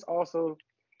point. And it's also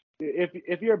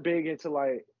if you're big into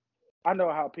like I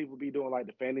know how people be doing like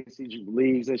the fantasy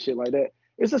leagues and shit like that.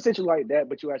 It's essentially like that,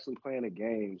 but you actually playing a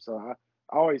game. So I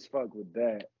always fuck with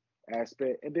that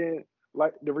aspect. And then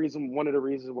like one of the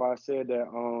reasons why I said that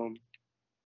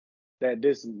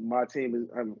this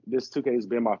 2K has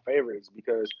been my favorite is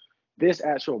because this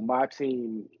actual my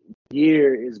team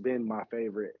year has been my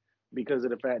favorite because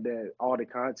of the fact that all the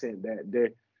content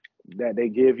that they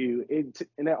give you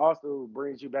and that also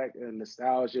brings you back in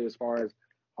nostalgia as far as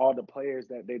all the players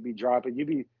that they be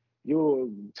dropping.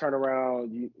 You'll turn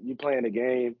around, you playing a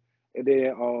game, and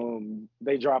then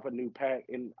they drop a new pack,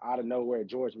 and out of nowhere,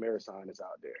 George Marathon is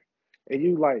out there, and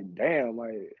you like, damn,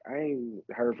 like I ain't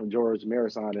heard from George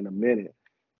Marathon in a minute,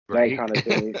 that Right. kind of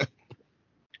thing,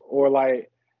 or like.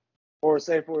 Or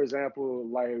say for example,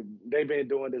 like they've been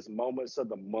doing this moments of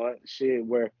the month shit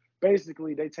where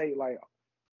basically they take like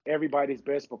everybody's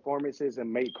best performances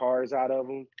and make cars out of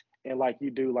them. And like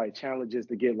you do like challenges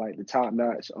to get like the top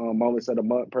notch moments of the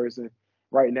month person.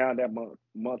 Right now, that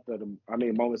moments of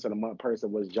the month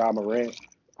person was Ja Morant.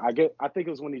 I think it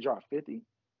was when he dropped 50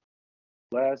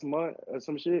 last month or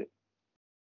some shit.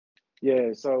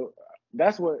 Yeah, so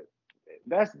that's what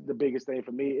that's the biggest thing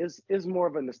for me. It's more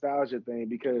of a nostalgia thing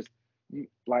because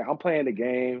like I'm playing the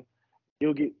game,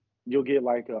 you'll get you'll get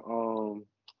like a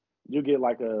you get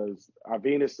like a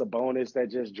Venus Sabonis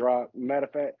that just dropped. Matter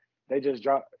of fact, they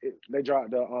dropped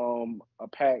a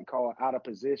pack called Out of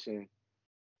Position,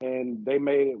 and they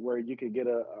made it where you could get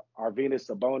a Arvinas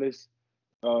Sabonis.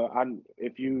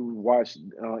 If you watch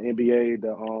NBA,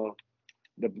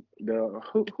 the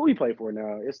who he play for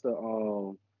now? It's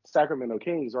the Sacramento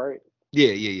Kings, right?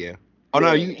 Yeah, yeah, yeah. Oh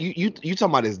no, Yeah, you talking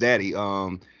about his daddy? yeah.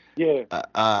 Uh,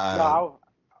 No,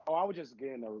 uh I was just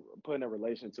putting a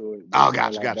relation to it, oh, just saying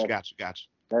gotcha, like gotcha, that. gotcha, gotcha.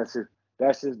 That's his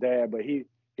that's his dad, but he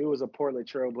was a Portland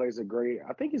Trailblazer great.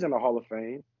 I think he's in the Hall of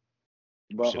Fame.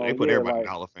 But Shit, they put yeah, everybody in the like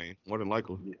Hall of Fame, more than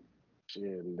likely. yeah,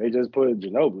 shit, they just put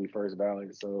Ginobili first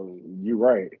ballot, so you're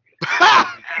right.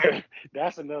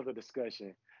 That's another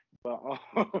discussion. But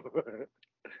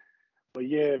but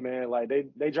yeah, man, like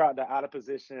they dropped the out of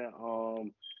position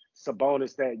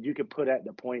Sabonis that you could put at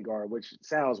the point guard, which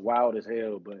sounds wild as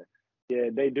hell, but yeah,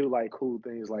 they do like cool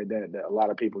things like that that a lot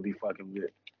of people be fucking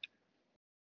with.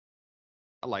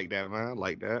 I like that, man. I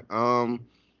like that. Let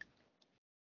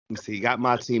me see. Got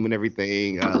my team and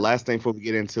everything. Last thing before we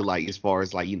get into like as far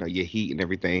as like your heat and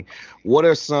everything. What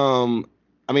are some?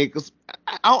 I mean, cause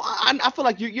I feel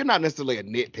like you're not necessarily a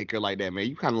nitpicker like that, man.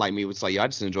 You kind of like me, would say, yo, I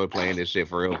just enjoy playing this shit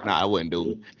for real. Nah, I wouldn't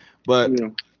do it. But Yeah.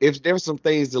 if there's some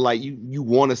things that like you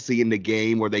want to see in the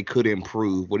game where they could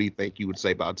improve, what do you think you would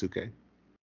say about 2K?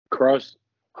 Cross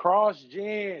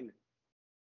gen.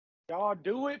 Y'all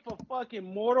do it for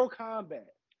fucking Mortal Kombat.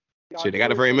 Y'all Shit, they got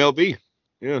do it it for for the MLB.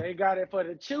 Yeah. they got it for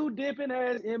the chew dipping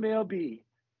ass MLB.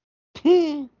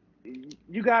 Hmm.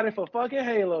 You got it for fucking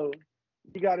Halo.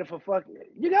 You got it for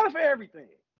everything.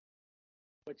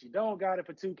 But you don't got it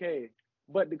for 2K.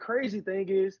 But the crazy thing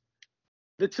is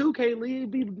the 2K league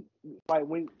be like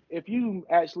when if you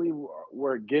actually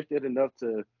were gifted enough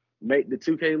to make the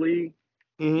 2K league,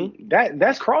 Hmm.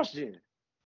 that's cross gen.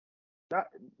 Not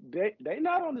they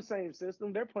not on the same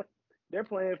system. They're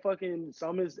playing fucking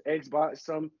some is Xbox,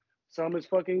 some is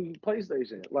fucking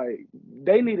PlayStation. Like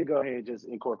they need to go ahead and just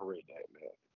incorporate that, man.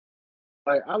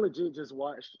 Like I legit just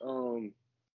watched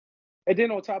and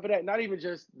then on top of that, not even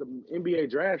just the NBA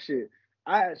draft shit.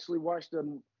 I actually watched a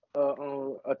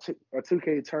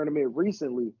 2K tournament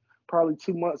recently, probably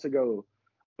 2 months ago.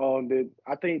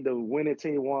 I think the winning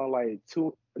team won like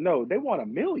two. No, they won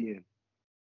 1 million.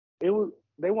 It was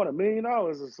they won $1 million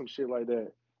or some shit like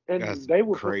that, and That's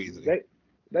crazy.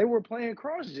 they were playing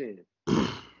cross gen.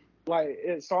 Like,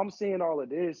 so I'm seeing all of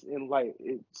this, and like,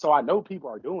 so I know people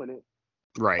are doing it.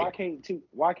 Right. Why can't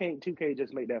 2K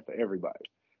just make that for everybody?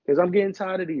 Because I'm getting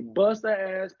tired of these buster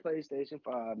ass PlayStation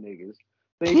 5 niggas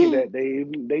thinking that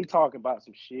they talking about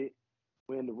some shit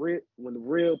when the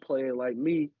real player like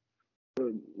me,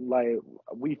 like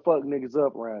we fuck niggas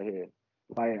up around here.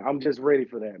 Like I'm just ready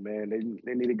for that, man.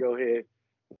 They need to go ahead,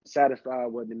 satisfy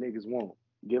what the niggas want,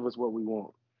 give us what we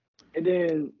want, and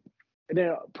then And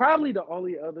then probably the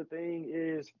only other thing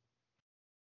is,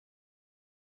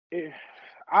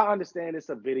 I understand it's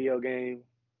a video game.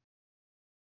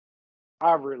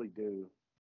 I really do.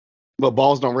 But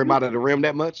balls don't rim You, out of the rim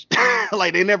that much.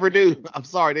 Like they never do. I'm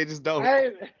sorry, they just don't. I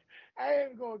ain't, I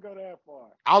ain't gonna go that far.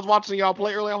 I was watching y'all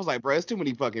play earlier. I was like, bro, it's too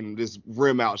many fucking just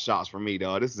rim out shots for me,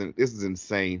 dog. This is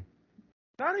insane.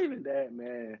 Not even that,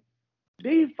 man.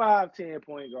 These 5'10"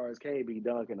 point guards can't be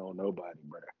dunking on nobody,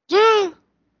 bro.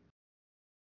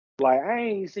 Like I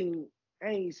ain't seen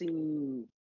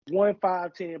one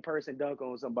 5'10" person dunk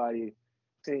on somebody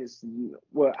since,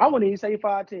 well, I wouldn't even say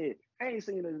 5'10". I ain't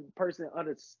seen a person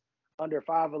under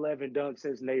 5'11" dunk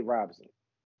since Nate Robinson.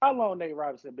 How long Nate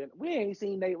Robinson been? We ain't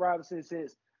seen Nate Robinson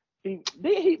since he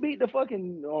beat the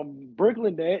fucking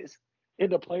Brooklyn Nets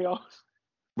in the playoffs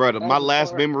Bro, my as a last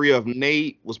star. memory of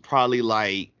Nate was probably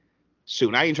like,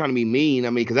 shoot, I ain't trying to be mean. I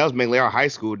mean, because that was mainly our high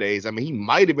school days. I mean, he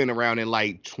might have been around in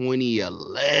like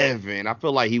 2011. I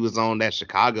feel like he was on that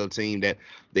Chicago team that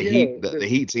the Yeah, Heat the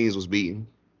Heat teams was beating.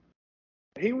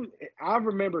 he was. I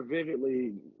remember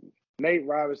vividly Nate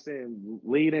Robinson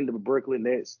leading the Brooklyn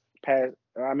Nets past.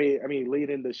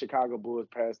 Leading the Chicago Bulls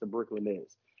past the Brooklyn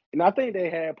Nets, and I think they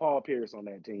had Paul Pierce on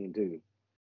that team too.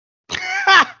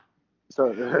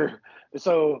 So,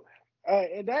 so,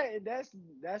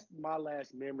 that's my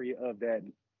last memory of that,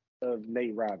 of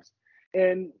Nate Robinson,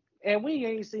 and we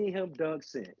ain't seen him dunk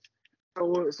since.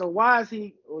 So why is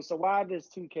he? So why does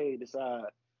 2K decide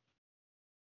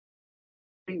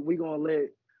we gonna let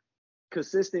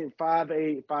consistent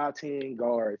 5'8", 5'10"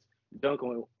 guards dunk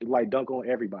on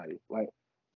everybody? Like,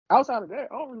 outside of that,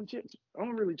 I don't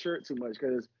really chirp too much,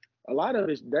 because a lot of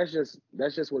it, that's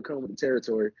just what comes with the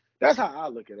territory. That's how I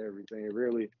look at everything,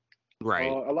 really. Right.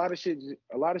 A lot of shit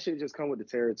just come with the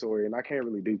territory, and I can't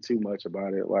really do too much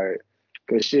about it. Like,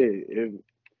 cause shit,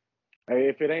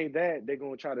 if it ain't that, they're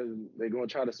gonna try to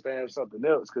spam something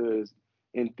else. Cause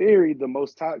in theory, the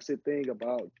most toxic thing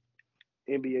about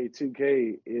NBA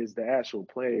 2K is the actual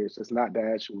players. It's not the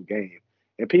actual game,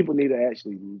 and people need to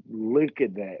actually look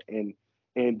at that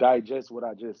and digest what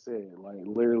I just said. Like,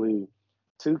 literally,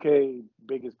 2K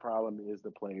biggest problem is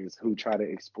the players who try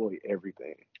to exploit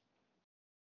everything.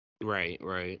 Right,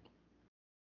 right.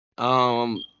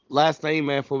 Last thing,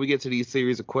 man, before we get to these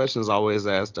series of questions, I always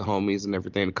ask the homies and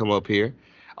everything to come up here.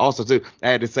 Also, too, I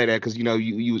had to say that because you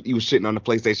was shitting on the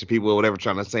PlayStation people or whatever,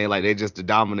 trying to say like they're just the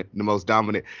most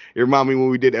dominant. It reminded me when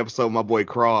we did the episode with my boy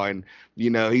Craw, and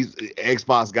he's an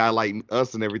Xbox guy like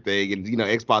us and everything, and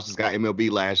Xbox just got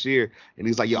MLB last year, and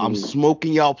he's like, yo, I'm Mhm.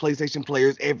 smoking y'all PlayStation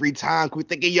players every time. Quit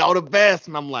thinking y'all the best,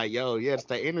 and I'm like, yo, yeah, it's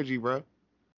that energy, bro.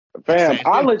 It's Fam, that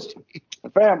I energy. legit,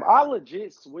 fam, I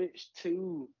legit switched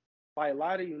to, like,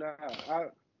 lie to you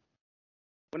not.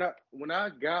 When I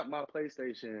got my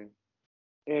PlayStation,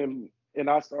 and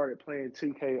I started playing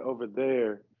 2K over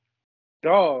there,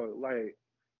 dog, like,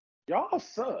 y'all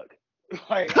suck.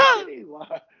 Like, I can't even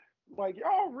lie. Like,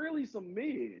 y'all really some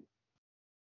mid.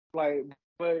 Like,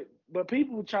 but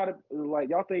people try to, like,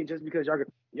 y'all think just because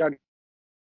y'all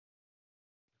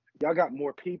got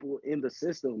more people in the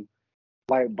system,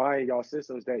 like, buying y'all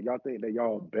systems, that y'all think that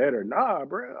y'all better. Nah,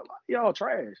 bro, a lot of y'all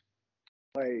trash.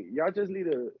 Like, y'all just need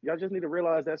to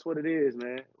realize that's what it is,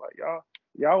 man. Like,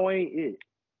 y'all ain't it.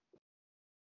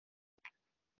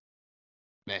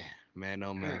 Man, man,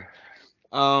 oh man.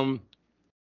 Um,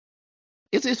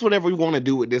 it's whatever we want to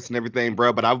do with this and everything,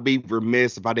 bro. But I'd be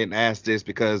remiss if I didn't ask this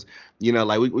because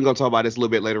like we're gonna talk about this a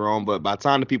little bit later on. But by the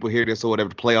time the people hear this or whatever,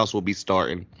 the playoffs will be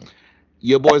starting.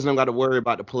 Your boys don't got to worry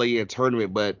about the play-in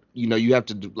tournament, but you have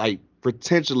to like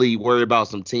potentially worry about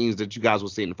some teams that you guys will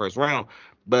see in the first round.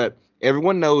 But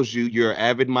everyone knows you. You're an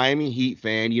avid Miami Heat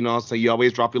fan. So you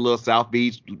always drop your little South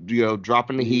Beach,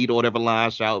 dropping the Mhm. Heat or whatever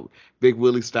line shout, Big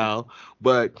Willie style.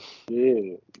 But Yeah,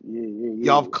 yeah, yeah, y'all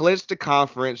yeah. have clinched the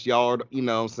conference. Y'all are, what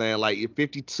I'm saying, like you're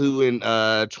 52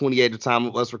 and 28 at the time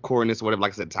of us recording this or whatever.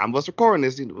 Like I said, time of us recording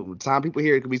this, time people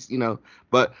hear it could be,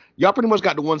 but y'all pretty much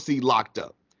got the one seed locked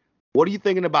up. What are you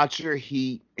thinking about your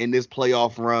Heat in this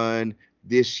playoff run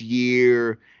this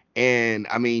year? And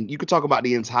I mean, you could talk about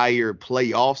the entire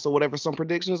playoffs or whatever, some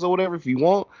predictions or whatever if you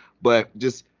want, but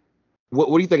just what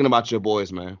are you thinking about your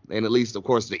boys, man? And at least, of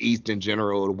course, the East in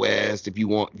general, the West, if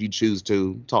you choose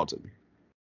to talk to me.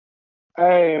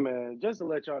 Hey, man, just to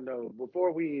let y'all know,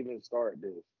 before we even start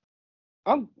this,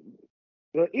 I'm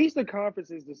the Eastern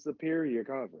Conference is the superior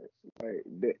conference. Like,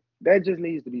 that just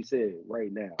needs to be said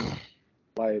right now.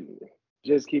 Like,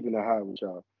 just keeping it high with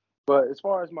y'all. But as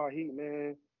far as my Heat,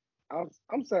 man,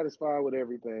 I'm satisfied with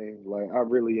everything. Like, I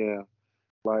really am.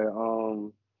 Like,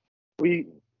 we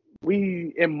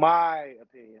in my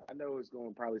opinion, I know it's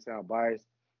going to probably sound biased,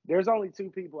 there's only two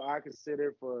people I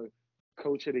consider for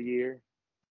coach of the year,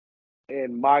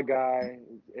 and my guy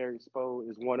Eric Spo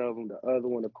is one of them. The other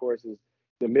one, of course, is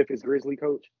the Memphis Grizzly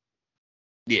coach.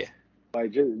 Yeah.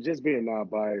 Like just being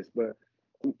non-biased, but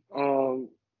um,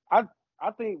 I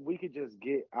I think we could just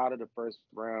get out of the first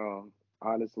round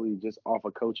honestly just off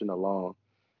of coaching alone.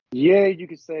 Yeah, you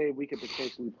could say we could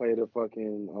potentially play the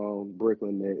fucking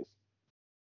Brooklyn Nets,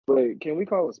 but can we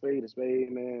call a spade,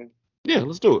 man? Yeah,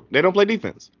 let's do it. They don't play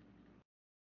defense.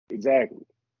 Exactly.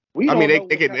 We I mean, don't they, know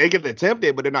they what can kind. they can attempt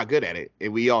it, but they're not good at it,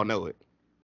 and we all know it.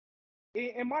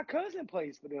 And my cousin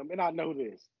plays for them, and I know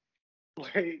this.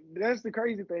 Like that's the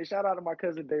crazy thing. Shout out to my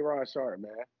cousin Dayron Sharp,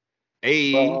 man. But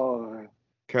Hey,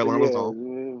 Carolina's yeah,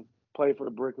 on. play for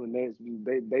the Brooklyn Nets.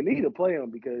 They need to play them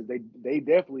because they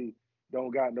definitely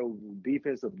don't got no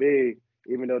defensive big,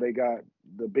 even though they got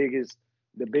the biggest.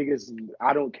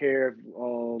 I don't care.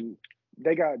 If,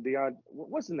 they got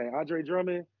what's his name? Andre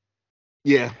Drummond.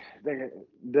 Yeah. They,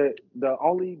 the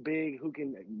only big who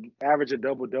can average a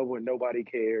double double and nobody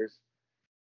cares.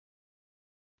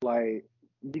 Like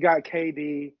you got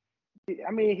KD.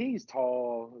 I mean, he's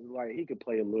tall. Like he could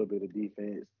play a little bit of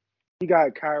defense. You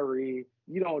got Kyrie.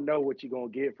 You don't know what you're gonna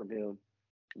get from him.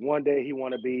 One day he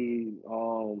want to be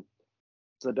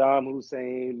Saddam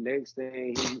Hussein. Next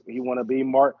thing he want to be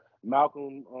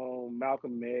Malcolm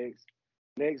X.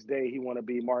 Next day he want to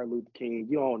be Martin Luther King.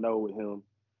 You don't know with him.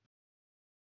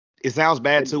 It sounds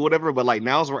bad too, And whatever, but like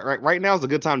now's right now is a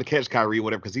good time to catch Kyrie,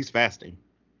 whatever, because he's fasting.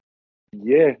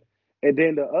 yeah, and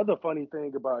then the other funny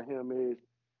thing about him is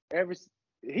every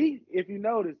he if you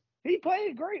notice he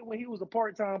played great when he was a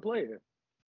part time player.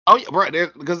 Oh yeah, right.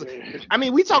 Because I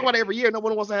mean, we talk about it every year. No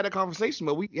one wants to have that conversation,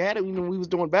 but we had it when we was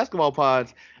doing basketball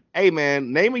pods. Hey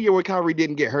man, name a year where Kyrie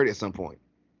didn't get hurt at some point.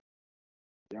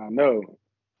 I know.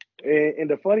 And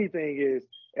the funny thing is,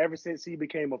 ever since he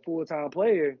became a full time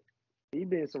player, he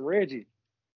been some Reggie.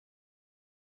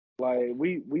 Like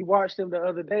we watched him the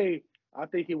other day. I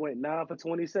think he went 9 for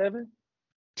 27,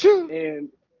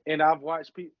 and I've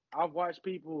watched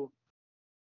people,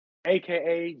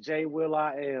 aka J Will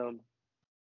I am,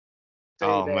 say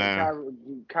Oh that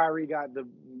man, Kyrie got the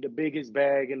biggest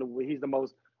bag and he's the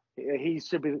most. He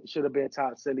should have been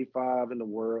top 75 in the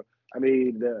world. I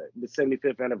mean the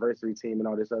 75th anniversary team and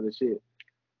all this other shit.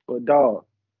 But dog,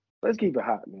 let's keep it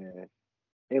hot, man.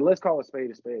 And let's call a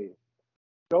spade a spade.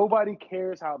 Nobody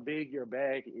cares how big your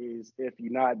bag is if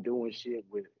you're not doing shit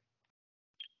with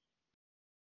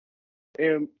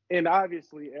it. And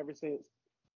obviously, ever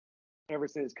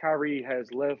since Kyrie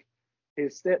has left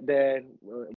his stepdad,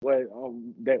 what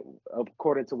that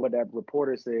according to what that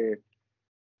reporter said,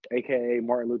 aka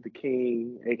Martin Luther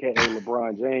King, aka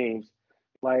LeBron James,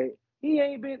 like he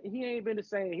ain't been the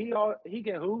same. He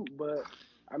can hoop, but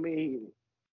I mean,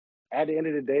 at the end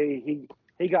of the day,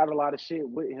 he got a lot of shit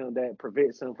with him that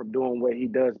prevents him from doing what he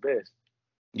does best.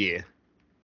 yeah,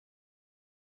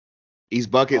 he's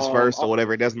buckets Um, first or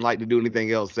whatever. He doesn't like to do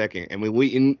anything else second. I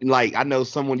mean, like I know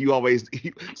someone you always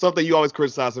something you always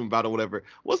criticize him about or whatever.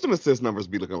 What's the assist numbers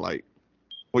be looking like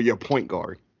for your point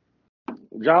guard?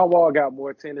 John Wall got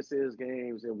more tennis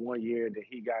games in 1 year than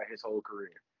he got his whole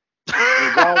career,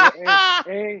 and John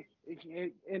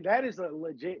and that is a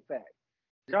legit fact.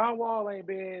 John Wall ain't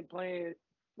been playing.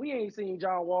 We ain't seen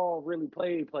John Wall really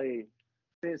play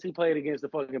since he played against the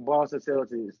fucking Boston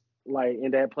Celtics, like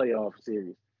in that playoff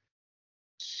series.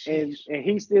 And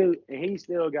Sheesh. he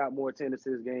still got more tennis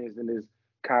games than this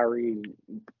Kyrie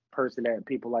person that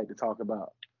people like to talk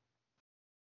about.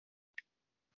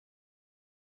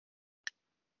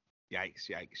 Yikes,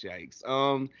 yikes,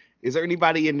 yikes. Is there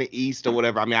anybody in the East or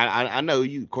whatever? I mean, I know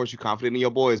you, of course, you're confident in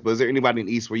your boys, but is there anybody in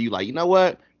the East where you like, you know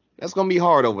what? That's gonna be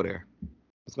hard over there.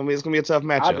 It's gonna be a tough I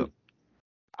matchup. do.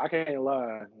 I can't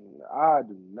lie. I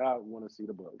do not want to see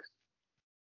the Bucks.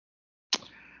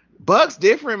 Bucks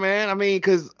different, man. I mean,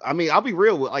 cause I mean, I'll be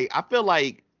real. Like, I feel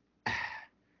like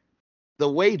the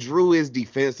way Drew is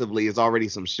defensively is already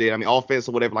some shit. I mean, offense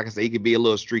or whatever. Like I said, he could be a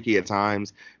little streaky at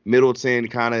times. Middleton,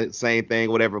 kind of same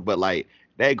thing, whatever. But like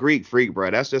that Greek freak,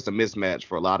 bro, that's just a mismatch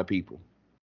for a lot of people.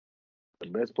 The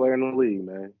best player in the league,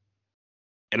 man.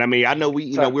 And I mean, I know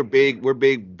So, we're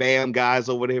big Bam guys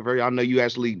or whatever. I know you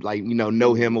actually like,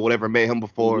 know him or whatever, met him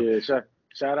before. yeah,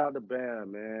 shout out to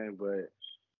Bam, man. But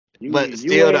you But you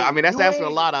still, I ain't mean, you ain't that's asking a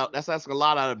lot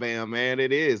out of Bam, man.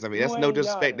 It is. I mean, that's you no ain't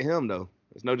disrespect to Giannis. him though.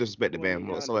 There's no disrespect to You ain't Bam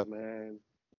Giannis, whatsoever. man.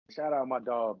 Shout out my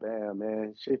dog Bam,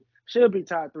 man. Should be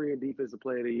top three in defensive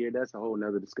player of the year. That's a whole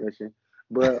nother discussion.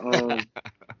 But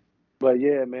but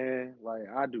yeah, man. Like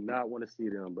I do not want to see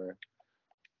them, bro.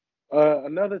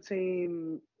 Another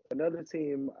team. I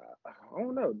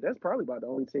don't know. That's probably about the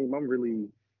only team I'm really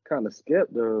kind of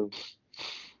skipped the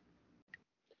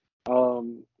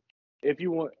um if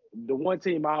you want the one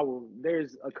team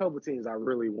there's a couple teams I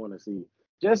really want to see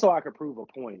just so I can prove a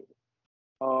point.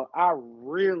 I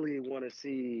really want to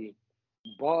see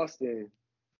Boston,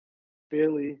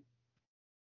 Philly,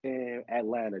 and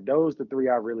Atlanta. Those the three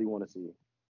I really want to see.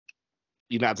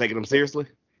 You not taking them seriously?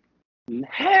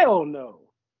 Hell no.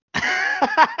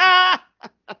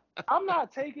 I'm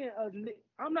not taking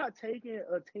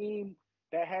a team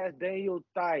that has Daniel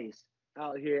Theis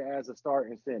out here as a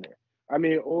starting center. I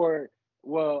mean,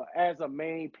 as a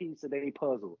main piece of their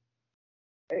puzzle.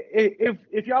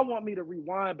 If y'all want me to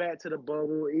rewind back to the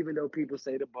bubble, even though people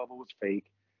say the bubble was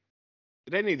fake,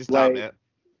 they need to stop that.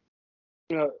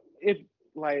 You know, if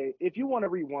you want to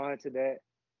rewind to that,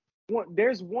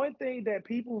 there's one thing that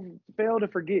people fail to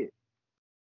forget.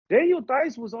 Daniel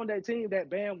Theis was on that team that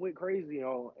Bam went crazy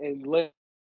on, and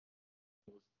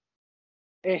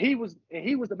he was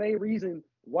the main reason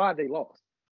why they lost.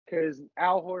 Because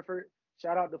Al Horford,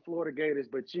 shout out to Florida Gators,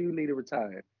 but you need to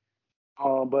retire.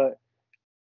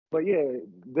 But yeah,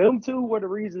 them two were the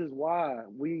reasons why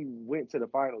we went to the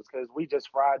finals because we just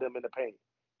fried them in the paint.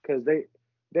 Because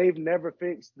they've never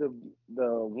fixed the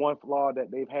one flaw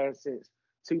that they've had since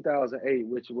 2008,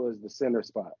 which was the center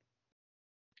spot.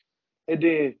 And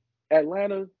then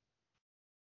Atlanta,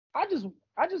 I just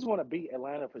want to beat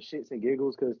Atlanta for shits and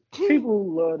giggles because people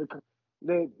love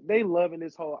they loving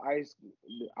this whole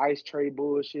ice trade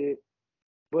bullshit.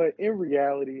 But in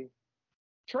reality,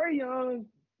 Trae Young,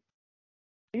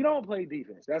 he don't play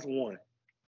defense. That's one.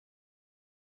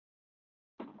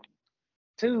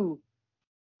 Two,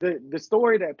 the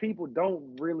story that people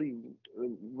don't really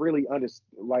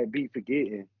be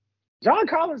forgetting. John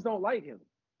Collins don't like him.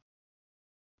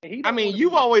 I mean,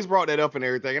 you've always brought that up and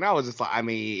everything, and I was just like, I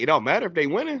mean, it don't matter if they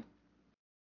winning.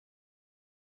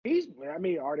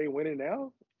 Are they winning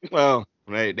now? Well,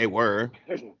 they were.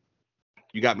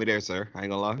 You got me there, sir. I ain't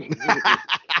gonna lie.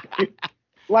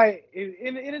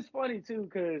 It is funny too,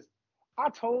 because I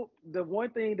told the one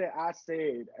thing that I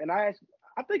said, and I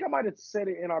think I might have said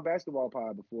it in our basketball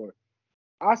pod before.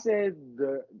 I said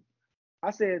the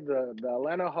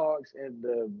Atlanta Hawks and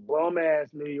the bum ass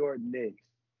New York Knicks.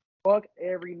 Fuck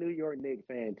every New York Knicks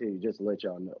fan too, just to let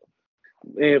y'all know.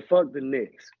 And fuck the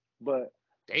Knicks. But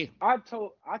damn. I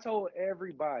told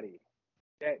everybody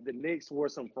that the Knicks were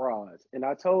some frauds. And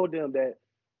I told them that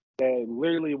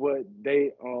literally what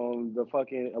they the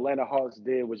fucking Atlanta Hawks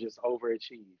did was just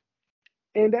overachieve.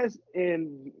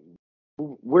 And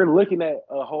we're looking at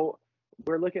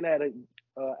a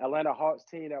Atlanta Hawks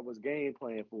team that was game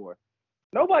playing for.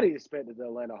 Nobody expected the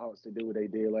Atlanta Hawks to do what they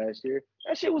did last year.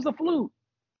 That shit was a fluke.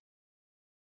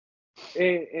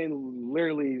 And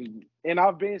literally, and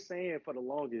I've been saying for the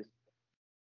longest,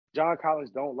 John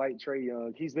Collins don't like Trae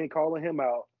Young. He's been calling him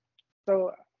out.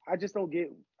 So I just don't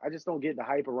get the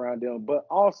hype around them. But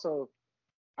also,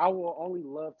 I will only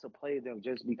love to play them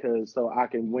just because so I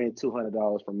can win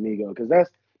 $200 from Migo because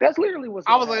that's literally what's.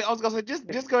 I was gonna say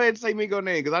just go ahead and say Migo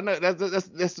name because I know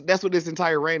that's what this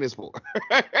entire reign is for.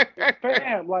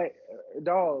 Fam,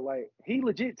 dog, he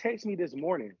legit texted me this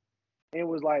morning and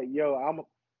was like, "Yo,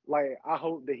 I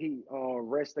hope that he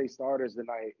rest their starters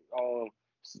tonight,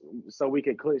 so we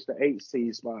can clinch the 8th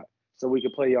seed spot, so we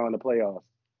can play y'all in the playoffs."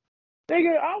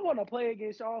 Nigga, I want to play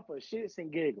against y'all for shits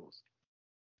and giggles,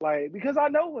 because I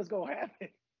know what's gonna happen.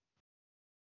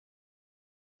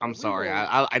 I'm sorry,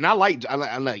 I like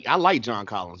John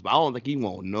Collins, but I don't think he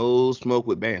want no smoke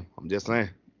with Bam. I'm just saying.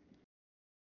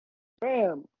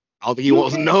 Bam. I don't think he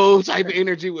wants no type of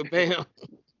energy with Bam.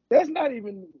 That's not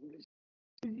even.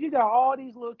 You got all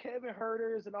these little Kevin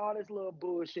Huerters and all this little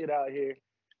bullshit out here.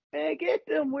 Man, get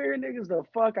them weird niggas the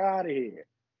fuck out of here.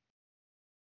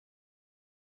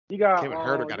 You got Kevin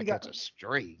Huerter got to catch a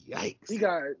straight. Yikes. You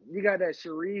got that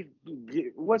Sharif.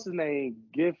 What's his name?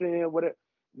 Giffen. Whatever.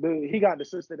 He got the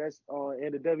sister that's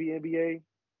in the WNBA.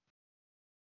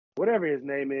 Whatever his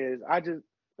name is. The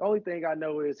only thing I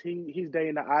know is he's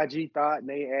dating the IG thought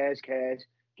named Ash Cash.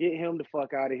 Get him the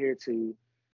fuck out of here too.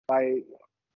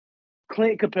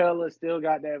 Clint Capella still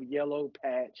got that yellow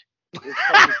patch.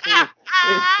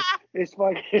 It's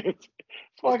fucking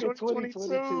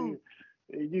 2022.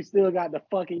 You still got the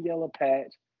fucking yellow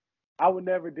patch. I would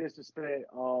never disrespect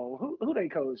who they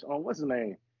coach. What's his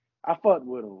name? I fucked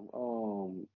with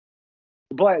him.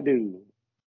 Black dude.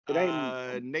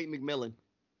 Nate McMillan.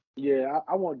 Yeah,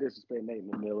 I won't disrespect Nate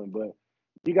McMillan, but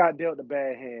you got dealt a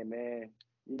bad hand, man.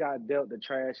 You got dealt a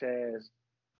trash ass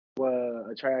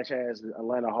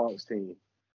Atlanta Hawks team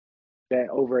that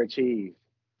overachieved.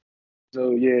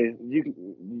 So yeah,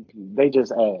 they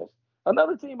just asked.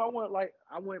 Another team I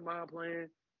wouldn't mind playing.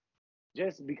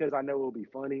 just because I know it'll be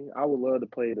funny. I would love to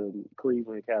play the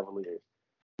Cleveland Cavaliers,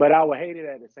 but I would hate it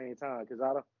at the same time because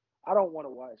I don't want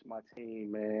to watch my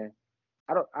team, man.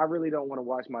 I really don't want to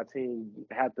watch my team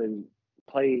have to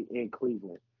play in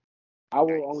Cleveland. I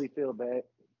will Nice. only feel bad.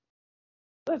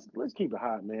 Let's keep it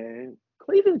hot, man.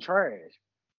 Cleveland trash.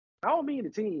 I don't mean the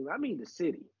team. I mean the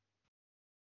city.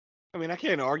 I mean, I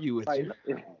can't argue with Like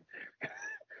you.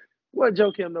 what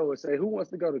Joe Kim Noah say? Who wants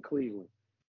to go to Cleveland?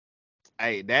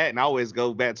 Hey, that and I always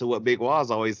go back to what Big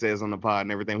Waz always says on the pod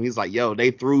and everything. He's like, yo,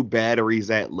 they threw batteries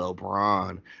at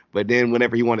LeBron. But then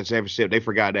whenever he won a championship, they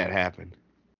forgot that happened.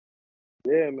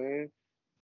 Yeah, man.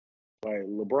 Like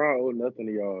LeBron owe nothing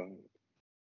to y'all.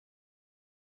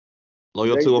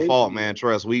 Loyal They to a they fault, man.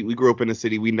 Trust. We grew up in the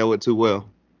city. We know it too well.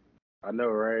 I know,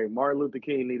 right? Martin Luther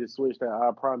King need to switch that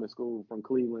I Promise school from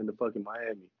Cleveland to fucking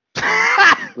Miami.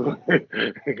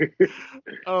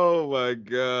 Oh my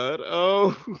God.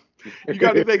 Oh, you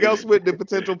got anything else with the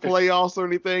potential playoffs or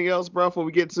anything else, bro? Before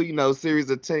we get to series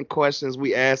of 10 questions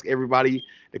we ask everybody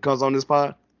that comes on this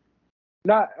pod.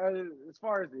 Not as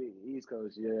far as the East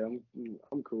Coast, yeah,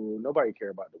 I'm cool. Nobody care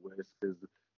about the West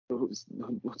because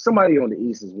somebody on the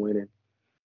East is winning.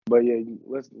 But yeah,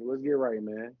 let's get right,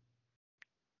 man.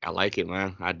 I like it,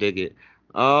 man. I dig it.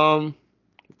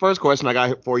 First question I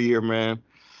got for you here, man.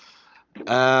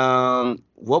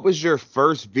 What was your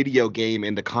first video game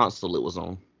in the console it was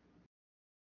on?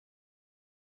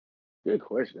 Good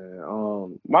question.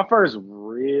 My first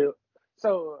real.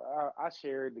 So I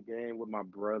shared the game with my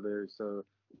brother. So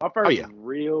my Oh first yeah,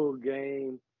 real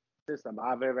game system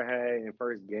I've ever had, and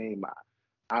first game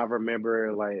I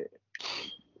remember like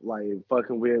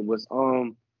fucking with was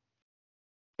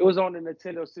it was on the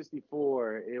Nintendo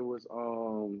 64. It was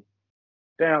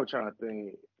damn I'm trying to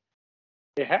think.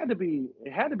 It had to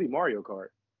be Mario Kart.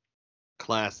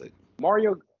 classic.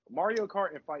 Mario Mario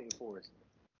Kart and Fighting Force.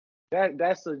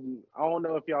 That's a I don't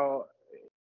know if y'all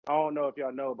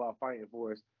know about Fighting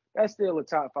Force. That's still a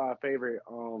top five favorite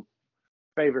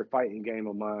fighting game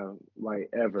of mine, like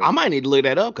I ever. might need to look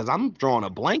that up because I'm drawing a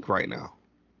blank right now.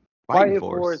 Fighting Fighting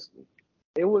Force. Force,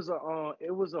 it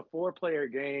was a four-player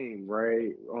game,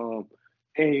 right?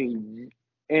 And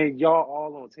y'all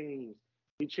all on teams.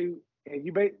 You choose and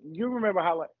you remember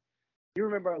how you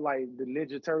remember like the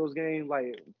Ninja Turtles game,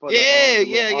 like for Yeah, the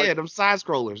little yeah, art. yeah. Them side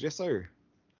scrollers. Yes, sir.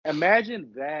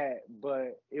 Imagine that,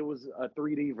 but it was a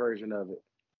 3D version of it,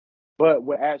 but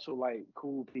with actual like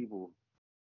cool people.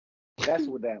 That's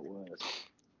what that was.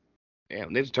 Damn,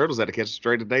 Ninja Turtles had to catch a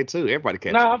straight today too. Everybody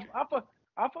catching Nah, it.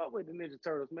 I fuck with the Ninja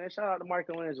Turtles, man. Shout out to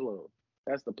Michelangelo.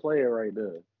 That's the player right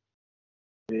there.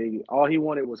 All he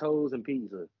wanted was hoes and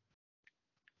pizza.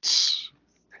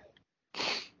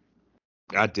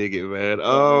 I dig it, man.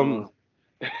 But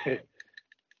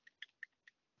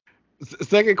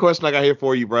Second question I got here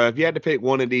for you, bro. If you had to pick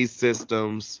one of these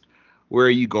systems, where are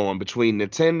you going between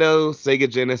Nintendo, Sega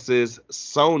Genesis,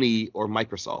 Sony, or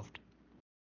Microsoft?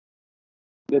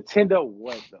 Nintendo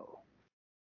what though?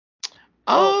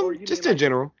 Or you mean Just in like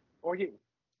general. or you?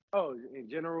 Oh, in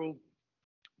general,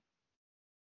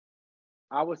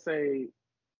 I would say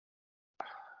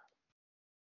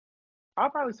I'll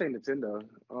probably say Nintendo.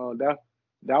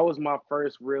 That was my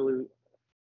first really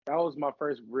that was my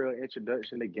first real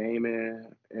introduction to gaming,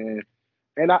 and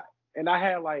I and I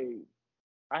had like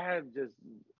I had just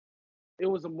it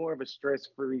was a more of a stress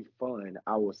free fun,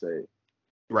 I would say.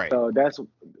 Right. So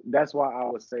that's why I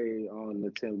would say on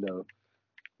Nintendo.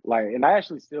 Like, and I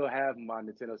actually still have my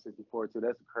Nintendo 64 too.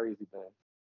 That's a crazy thing.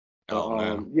 But Oh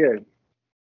man.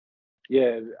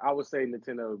 yeah, I would say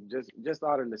Nintendo just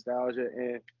out of nostalgia,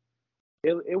 and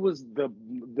it was the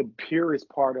purest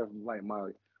part of like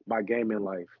my gaming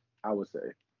life, I would say.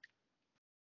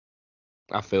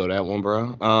 I feel that one,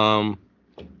 bro.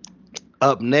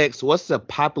 Up next, what's a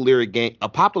popular game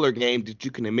that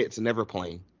you can admit to never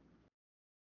playing?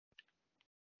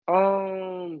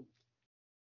 Um,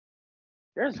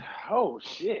 there's oh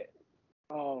shit.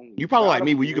 You probably God like of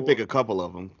me where you can pick War, a couple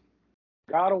of them.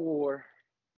 God of War.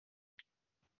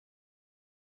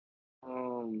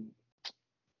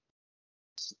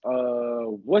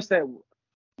 Um, what's that?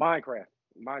 Minecraft.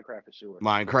 Minecraft for sure.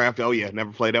 Minecraft, oh yeah,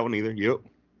 never played that one either. Yep.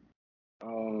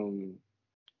 Um,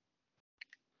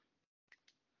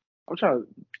 I'm trying.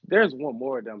 There's one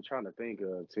more that I'm trying to think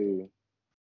of too.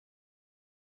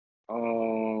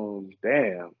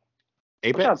 Damn.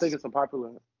 I'm trying to think Apex? of some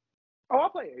popular. Oh, I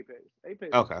play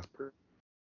Apex. Okay.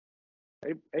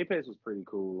 Apex was pretty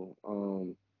cool.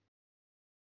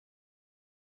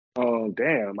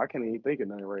 Damn, I can't even think of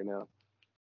nothing right now.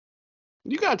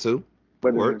 You got to. It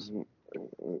But works.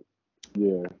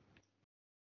 yeah,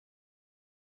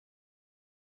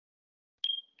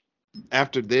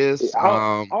 After this,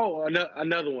 Another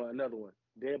one.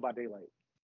 Dead by Daylight.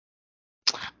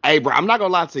 hey, bro, I'm not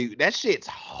gonna lie to you. That shit's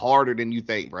harder than you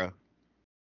think, bro.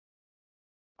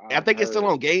 I I've think it's still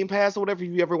heard. on Game Pass or whatever.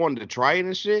 If you ever wanted to try it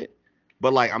and shit,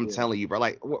 but like I'm Yeah. telling you, bro,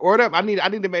 like or whatever. I need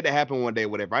to make that happen one day,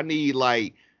 whatever. I need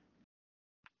like,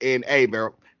 and hey,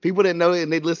 bro, people that know it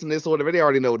and they listen to this or whatever, they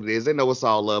already know what it is. They know it's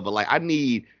all love, but like I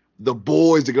need the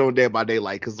boys to go on Dead by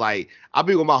Daylight, cause like I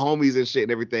be with my homies and shit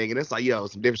and everything, and it's like yo,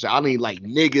 some different shit. I need like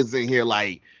niggas in here,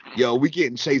 like yo, we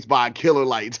getting chased by a killer,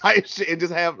 like type shit, and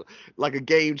just have like a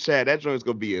game chat. That joint's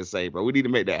gonna be insane, bro. We need to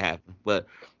make that happen, but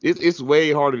it's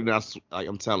way harder than like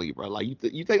I'm telling you, bro. Like you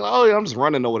think like, oh yeah, I'm just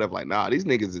running or whatever. Like nah, these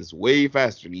niggas is way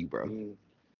faster than you, bro. Mm.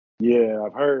 Yeah,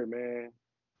 I've heard, man.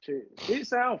 Shit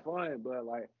sound fun, but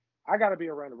like I gotta be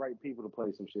around the right people to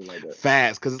play some shit like that.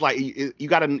 Fast, because it's like you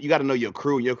gotta know your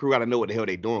crew, and your crew gotta know what the hell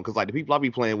they doing. Because like the people I be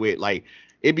playing with, like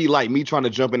it'd be like me trying to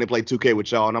jump in and play 2K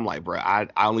with y'all, and I'm like, bro, I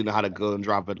only know how to go and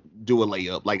drop it, do a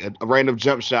layup, like a random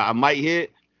jump shot I might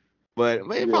hit, but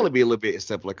it'd Yeah. probably be a little bit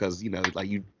simpler because like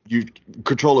you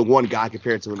controlling one guy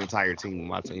compared to an entire team,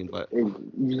 my team. But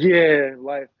Yeah,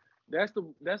 like that's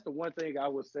the one thing I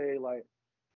would say. Like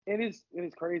it is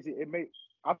crazy.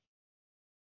 I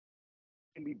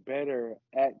can be better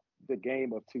at the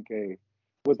game of 2K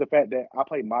was the fact that I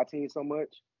play my team so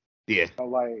much. yeah,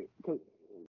 Like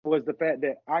was the fact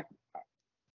that how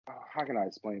can I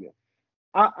explain it?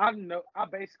 I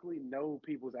basically know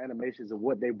people's animations of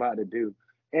what they about to do,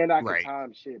 and I could right,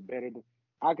 time shit better.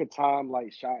 I could time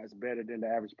like shots better than the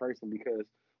average person because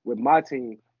with my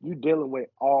team, you dealing with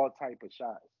all type of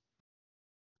shots.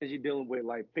 Because you're dealing with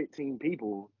like 15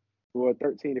 people or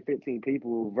 13 to 15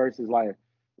 people versus like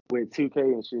with 2K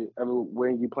and shit. I mean,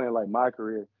 when you playing like my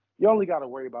career, you only got to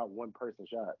worry about one person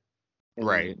shot and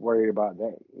right. worry about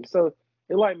that. So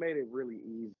it like made it really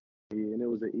easy, and it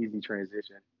was an easy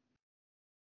transition.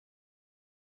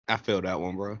 I feel that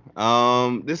one,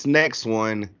 bro. This next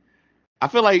one. I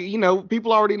feel like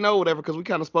people already know whatever because we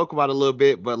kind of spoke about it a little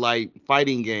bit, but like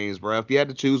fighting games, bro. If you had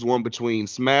to choose one between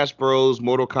Smash Bros,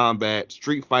 Mortal Kombat,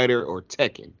 Street Fighter, or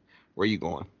Tekken, where you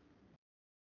going?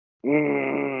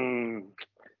 Mm.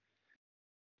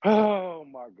 Oh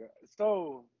my god!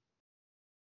 So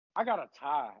I got a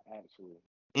tie actually.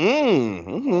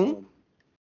 Mm-hmm. Um,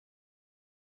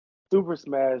 Super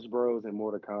Smash Bros. And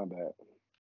Mortal Kombat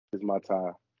is my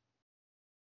tie.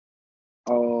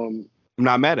 Um, I'm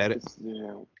not mad at it.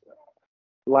 yeah,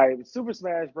 like Super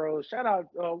Smash Bros. Shout out.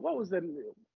 What was that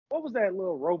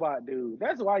little robot dude?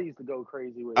 That's who I used to go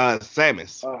crazy with.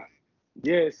 Samus. Uh,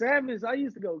 yeah, Samus. I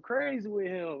used to go crazy with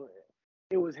him.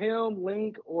 It was him,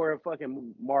 Link, or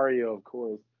fucking Mario, of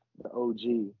course, the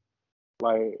OG.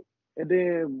 Like, and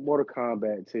then Mortal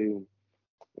Kombat too.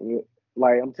 Yeah,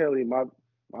 like I'm telling you,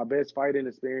 my best fighting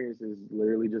experience is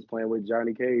literally just playing with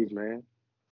Johnny Cage, man.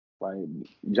 Like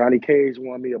Johnny Cage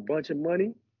won me a bunch of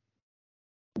money.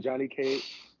 Johnny Cage,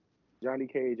 Johnny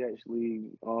Cage actually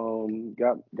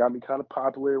got me kind of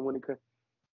popular when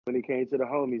it came to the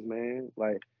homies, man.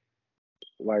 Like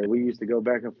we used to go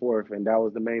back and forth, and that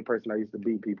was the main person I used to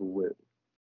beat people with.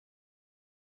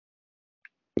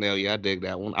 Hell yeah, I dig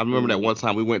that one. I remember that Mm. one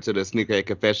time we went to the Sneakerhead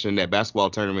Confession, that basketball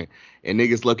tournament, and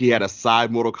niggas lucky had a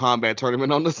side Mortal Kombat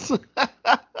tournament on the side.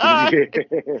 Yeah,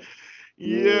 yeah.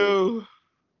 Yo.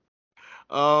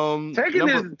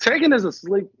 Number Taking is a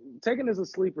sleep. Taking is a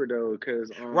sleeper though,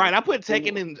 because Right, I put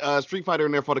Tekken for and Street Fighter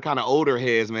in there for the kind of older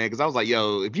heads, man. Because I was like,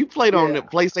 yo, if you played on the yeah,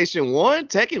 PlayStation One,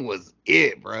 Tekken was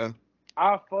it, bro.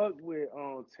 I fucked with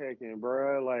Tekken,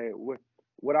 bro. Like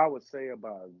what I would say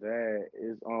about that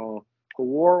is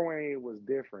War Wayne was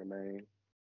different, man.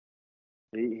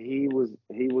 He was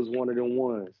one of them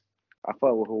ones. I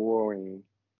fuck with War Wayne.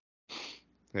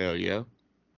 Hell yeah.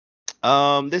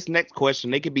 This next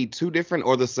question, they could be two different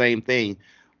or the same thing.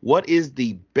 What is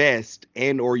the best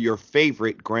and or your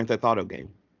favorite Grand Theft Auto game?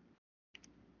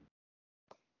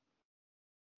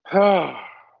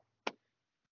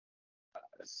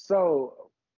 So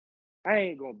I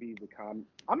ain't gonna be the com.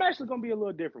 I'm actually gonna be a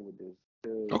little different with this.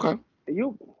 'Cause Okay.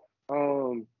 you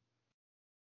um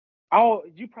oh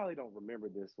you probably don't remember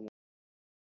this one.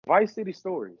 Vice City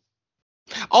Stories.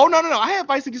 Oh no. I have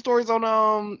Vice City Stories on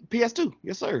PS2.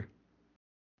 Yes, sir.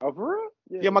 Oh, for real?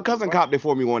 Yeah, my cousin Yeah, copped it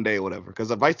for me one day or whatever.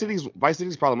 Because Vice City's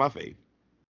probably my fave.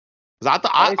 Because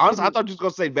I Vice honestly I City. thought you was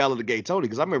gonna say Ballad of Gay Tony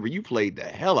because I remember you played the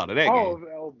hell out of that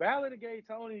game. Ballad of Gay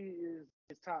Tony is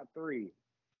top three,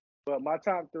 but my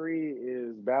top three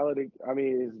is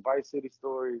is Vice City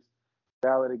Stories,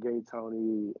 Ballad of Gay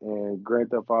Tony, and Grand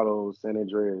Theft Auto San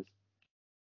Andreas.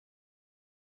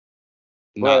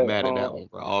 Not But mad at that one,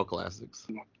 bro. All classics.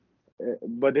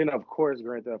 but then of course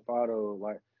Grand Theft Auto,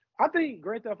 like I think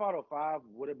Grand Theft Auto 5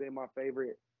 would have been my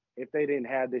favorite if they didn't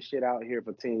have this shit out here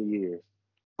for 10 years.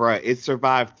 Bruh, it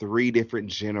survived 3 different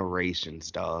generations,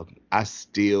 dog. I Like,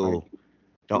 still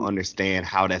don't understand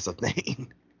how that's a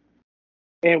thing.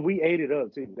 and we ate it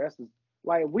up too.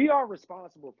 Like we are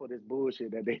responsible for this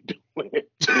bullshit that they doing.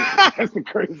 That's the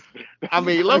crazy. I That's the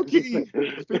mean, low crazy key,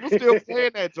 thing. people still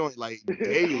playing that joint like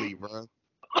daily, bro.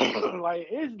 Like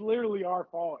it's literally our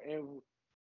fault, and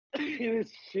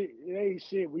it's shit. It ain't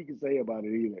shit we can say about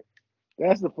it either.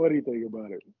 That's the funny thing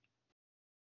about it.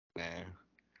 Man.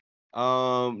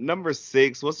 Number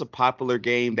 6, what's a popular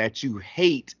game that you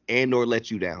hate and or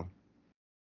let you down?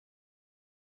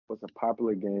 What's a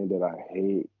popular game that I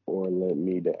hate or let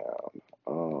me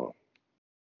down?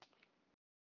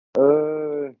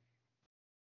 Uh,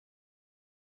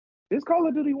 this Call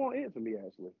of Duty won't end for me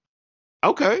actually.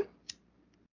 Okay.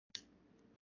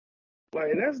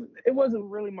 Like it wasn't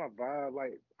really my vibe.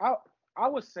 Like I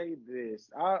would say this.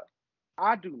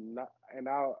 I do not, and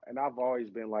I've always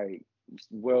been like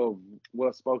well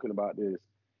spoken about this.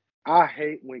 I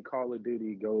hate when Call of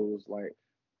Duty goes like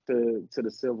to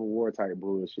the Civil War type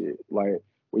bullshit. Like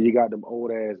when you got them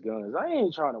old ass guns. I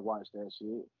ain't trying to watch that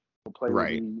shit. Or play with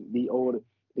Right. the old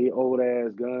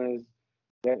ass guns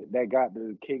that got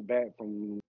the kickback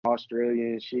from Australia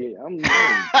and shit. I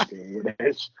ain't dealing with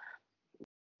that shit.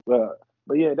 But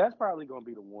yeah, that's probably gonna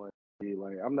be the one.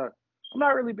 Like I'm not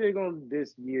really big on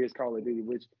this year's Call of Duty,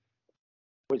 which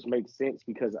makes sense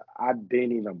because I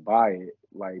didn't even buy it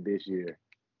like this year.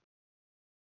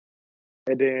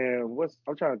 And then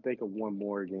I'm trying to think of one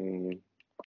more game.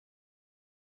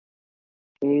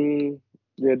 Mm,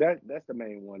 yeah, that's the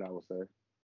main one I would say.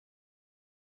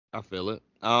 I feel it.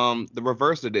 The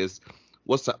reverse of this,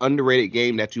 what's the underrated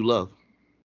game that you love?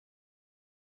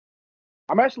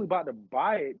 I'm actually about to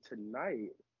buy it tonight.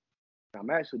 I'm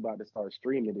actually about to start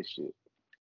streaming this shit.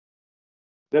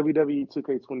 WWE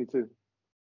 2K22.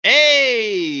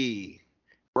 Hey,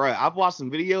 bro, I've watched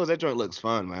some videos. That joint looks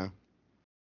fun, man.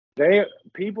 They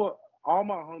people, all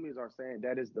my homies are saying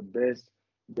that is the best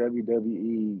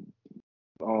WWE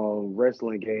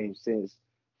wrestling game since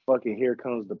fucking Here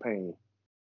Comes the Pain.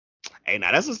 Hey,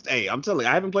 now that's just hey. I'm telling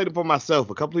you, I haven't played it for myself.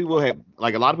 A couple people have,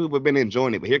 like a lot of people have been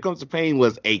enjoying it, but Here Comes the Pain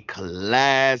was a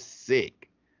classic.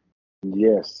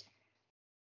 Yes.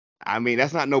 I mean,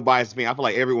 that's not no bias to me. I feel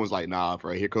like everyone's like, nah,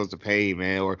 bro, Here Comes the Pain,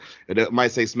 man. Or it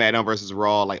might say SmackDown versus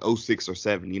Raw, like '06 or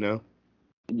 '07, you know?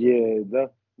 Yeah,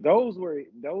 those were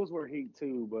heat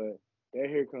too, but that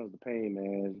Here Comes the Pain,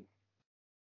 man.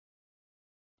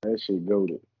 That shit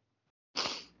goaded.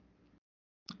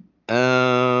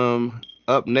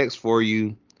 Up next for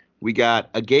you, we got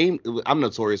a game. I'm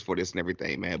notorious for this and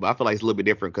everything, man, but I feel like it's a little bit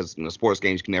different because sports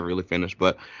games you can never really finish.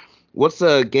 But what's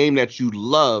a game that you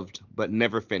loved but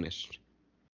never finished?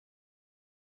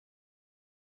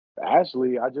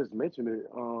 Actually, I just mentioned it.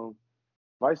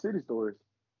 Vice City Stories.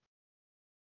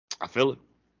 I feel it.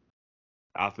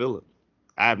 I feel it.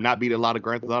 I have not beat a lot of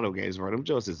Grand Theft Auto games, bro. Them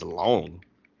just is long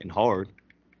and hard.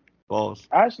 Balls.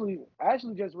 Actually,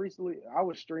 just recently I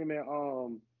was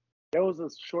streaming. There was a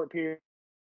short period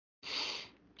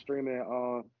streaming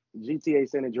GTA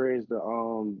San Andreas,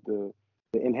 the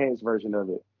enhanced version of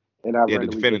it, and I Yeah, the randomly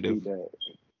just definitive. beat that.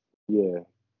 Yeah,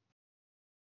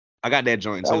 I got that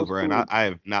joint that too, was bro, and I, cool. I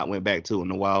have not went back to it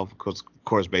in a while because, of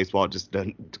course, baseball just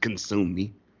doesn't consume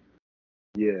me.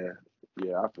 Yeah,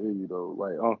 yeah, I feel you though.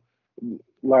 I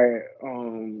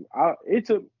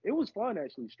it was fun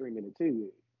actually streaming it too.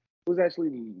 It was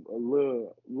actually a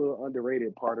little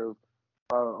underrated part of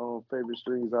our favorite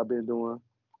streams I've been doing.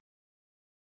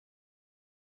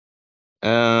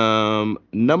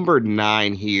 Number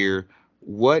 9 here.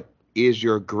 What is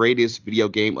your greatest video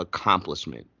game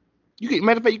accomplishment?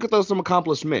 Matter of fact, you could throw some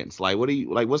accomplishments. Like, what do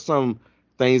you like? What's some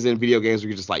things in video games where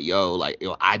you're just like, yo,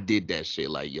 I did that shit.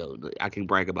 Like, yo, I can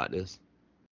brag about this.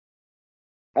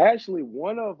 Actually,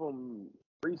 one of them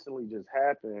recently just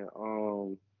happened.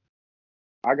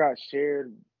 I got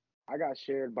shared. I got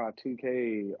shared by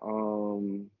 2K.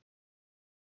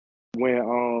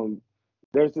 When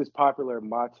there's this popular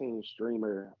my team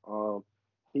streamer.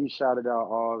 He shouted out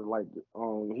all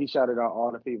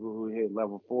the people who hit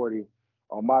level 40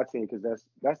 on my team because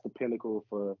that's the pinnacle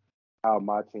for how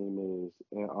my team is.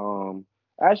 And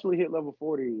actually hit level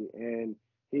 40 and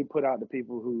he put out the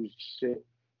people who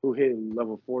hit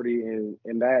level 40 and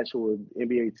the actual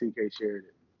NBA 2K shared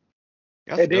it.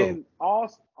 That's And dope. then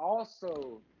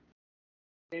also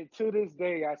and to this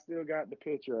day I still got the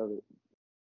picture of it.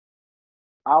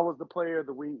 I was the player of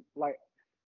the week. Like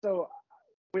so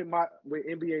with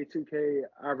NBA 2K,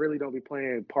 I really don't be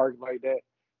playing park like that.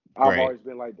 I've Right. always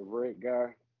been like the red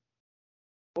guy.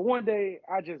 But one day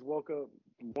I just woke up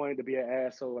wanting to be an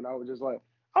asshole, and I was just like,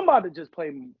 I'm about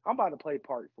to play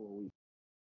Park for a week.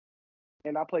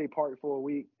 And I played Park for a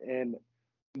week, and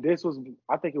this was,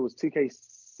 I think it was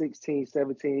 2K16,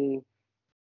 17,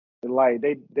 and like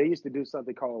they used to do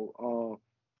something called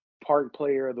Park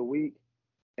Player of the Week,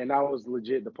 and I was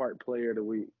legit the Park Player of the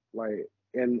Week, like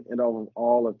in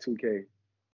all of 2K.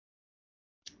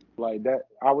 Like that,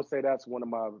 I would say that's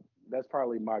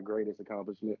probably my greatest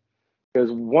accomplishment. Because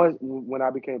once when I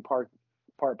became Park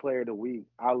Player of the Week,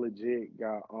 I legit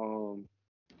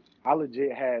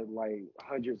had like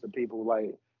hundreds of people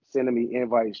like sending me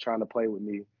invites trying to play with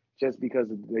me just because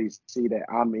they see that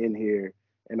I'm in here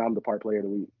and I'm the Park Player of the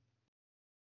Week.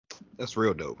 That's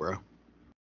real dope, bro.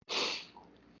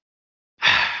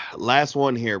 Last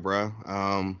one here, bro.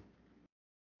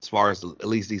 As far as at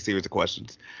least these series of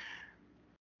questions,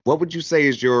 what would you say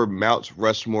is your Mount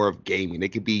Rushmore of gaming? It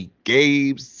could be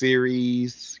games,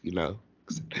 series,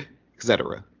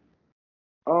 etc.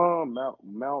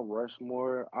 Mount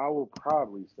Rushmore, I will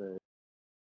probably say,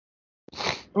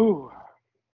 ooh,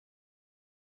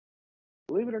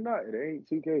 believe it or not, it ain't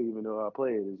 2K, even though I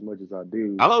play it as much as I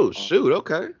do. Oh shoot,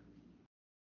 okay.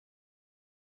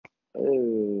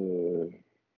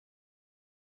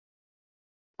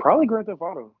 Probably Grand Theft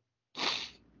Auto.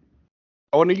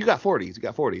 Oh no, you got 40s. You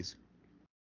got 40s.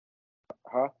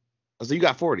 Huh? So you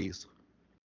got 40s.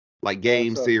 Like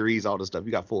game, So series, all this stuff.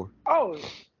 You got 4.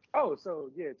 so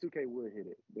yeah, 2K would hit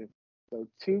it. So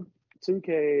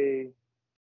 2K,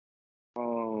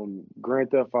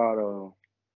 Grand Theft Auto.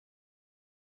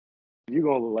 You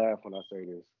gonna laugh when I say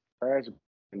this? Crash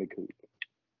Bandicoot.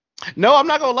 No, I'm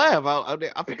not gonna laugh.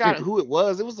 I forgot who it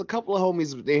was. It was a couple of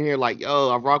homies in here like, yo,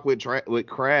 I rock with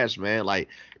Crash, man. Like,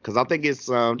 cause I think it's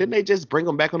didn't they just bring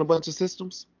them back on a bunch of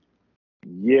systems?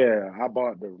 Yeah, I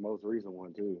bought the most recent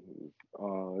one too.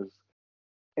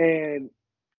 And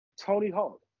Tony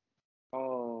Hawk.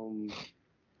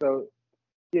 So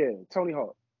yeah, Tony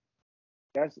Hawk.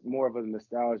 That's more of a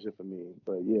nostalgia for me.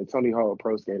 But yeah, Tony Hawk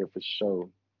Pro Skater for sure.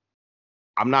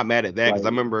 I'm not mad at that because I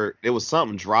Like, remember there was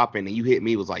something dropping and you hit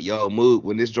me. It was like, yo, Mood,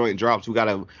 when this joint drops, we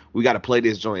gotta play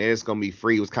this joint and it's gonna be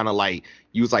free. It was kind of like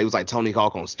it was like Tony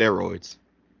Hawk on steroids.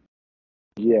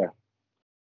 yeah,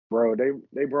 bro,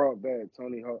 they brought back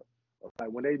Tony Hawk. Like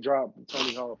when they dropped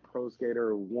Tony Hawk Pro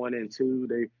Skater 1 and 2,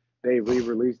 they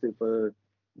re-released it for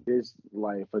this,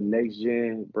 like for next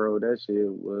gen, bro. That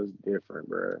shit was different,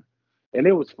 bro. And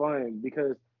it was fun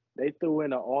because they threw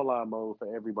in an online mode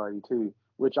for everybody too,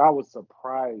 which I was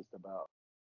surprised about.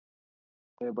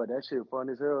 Yeah, but that shit fun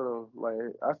as hell though.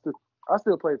 Like I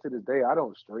still play it to this day. I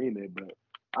don't stream it, but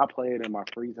I play it in my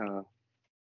free time.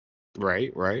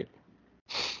 Right, right.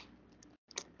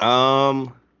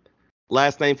 Um,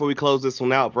 Last thing before we close this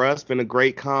one out, bro. It's been a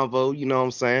great convo. You know what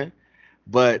I'm saying?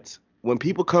 But when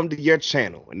people come to your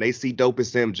channel and they see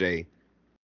Dopest MJ,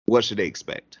 what should they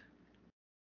expect?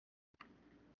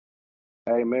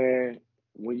 Hey man,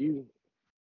 when you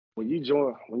when you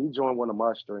join one of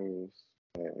my streams,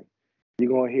 man,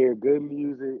 you're gonna hear good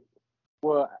music.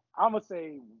 Well, I'm gonna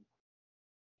say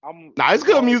Nah, it's it's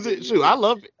good always good music. Shoot, music. I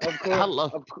love it. Of I course,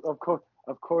 love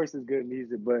of course, it's good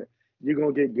music, but you're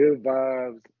gonna get good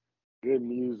vibes, good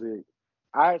music.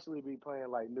 I actually be playing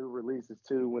like new releases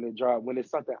too when it drop. When it's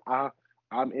something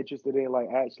I'm interested in. Like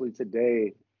actually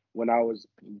today, when I was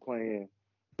playing,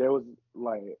 there was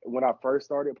like when I first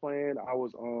started playing, I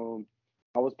was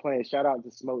playing. Shout out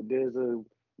to Smoke Dizza,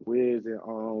 Wiz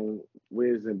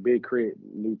and Big Crit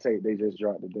new tape they just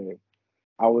dropped today.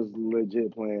 I was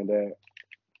legit playing that,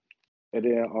 and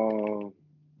then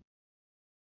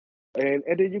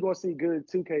and then you're gonna see good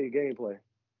 2K gameplay.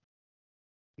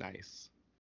 Nice.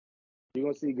 You're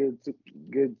gonna see good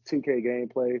 2K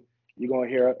gameplay. You're gonna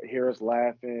hear us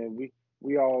laughing.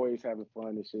 We always having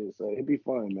fun and shit, so it'd be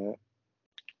fun, man.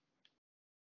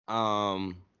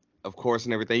 Um, of course,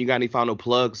 and everything. You got any final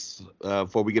plugs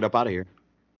before we get up out of here?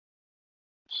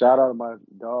 Shout out to my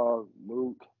dog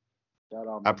Mook. Shout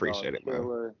out I my dog appreciate it, man.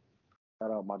 Killer.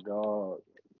 Shout out my dog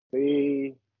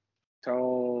C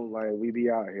Tone. Like we be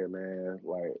out here, man.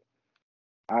 Like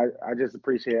I just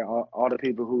appreciate all the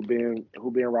people who been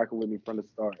rocking with me from the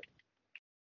start.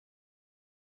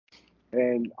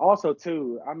 And also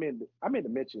too, I meant to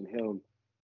mention him.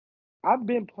 I've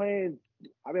been playing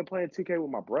I've been playing 2K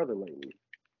with my brother lately,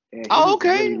 and Oh,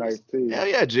 he's really okay. nice too. Hell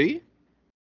yeah, G.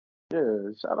 Yeah,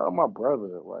 shout out my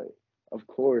brother. Like, of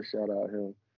course, shout out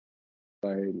him.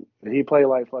 Like, he play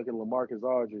like fucking LaMarcus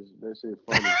Aldridge. That shit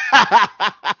funny.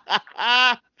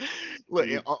 Look,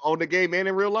 on the game and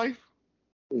in real life.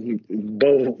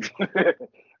 Both.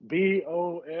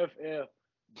 BOFF.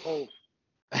 Both.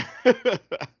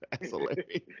 That's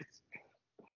hilarious.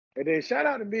 And then shout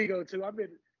out to Migo too. I've been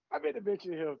to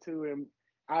mention him too, and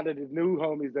out of the new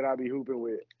homies that I be hooping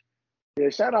with. Yeah,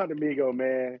 shout out to Migo,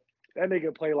 man. That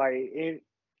nigga play like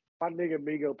my nigga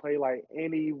Migo play like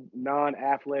any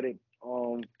non-athletic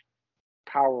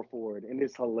power forward, and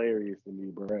it's hilarious to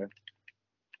me, bro.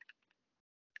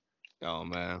 Oh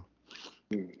man.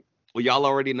 Well, y'all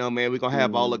already know, man. We're gonna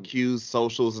have all the Q's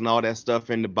socials and all that stuff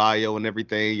in the bio and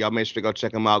everything. Y'all make sure to go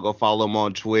check him out. Go follow him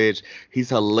on Twitch. He's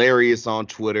hilarious on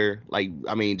Twitter. Like,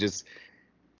 I mean, just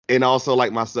and also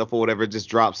like myself or whatever, just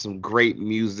drops some great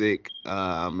music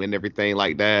and everything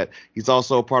like that. He's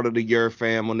also a part of the Your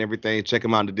Fam and everything. Check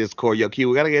him out in the Discord. Yo, Q,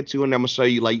 we gotta get you in there. I'm gonna show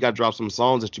you, like, you gotta drop some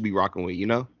songs that you be rocking with, you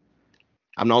know?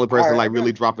 I'm the only person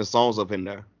really dropping songs up in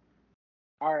there.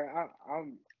 All right,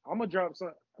 I'm gonna drop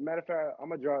some. Matter of fact, I'm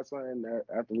gonna drop something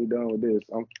after we done with this.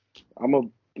 I'm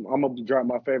gonna drop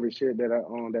my favorite shit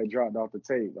that dropped off the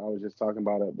tape. I was just talking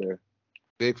about up there.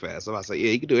 Big fast. So I say, yeah,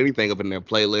 you can do anything up in their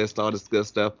playlist, all this good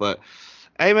stuff. But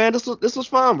hey, man, this was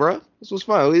fun, bro. This was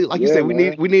fun. You said, we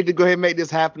need to go ahead and make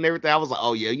this happen. And everything. I was like,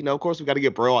 oh yeah, of course we got to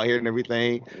get bro out here and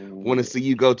everything. Want to see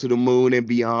you go to the moon and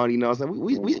beyond. You know what I'm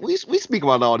saying? We speak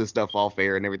about all this stuff off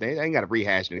air and everything. I ain't got to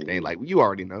rehash anything. Like you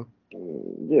already know.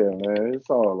 Yeah, man, it's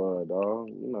all love, dog.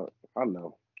 I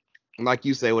know. Like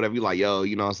you say, whatever you like, yo,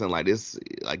 you know what I'm saying? Like this,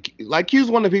 like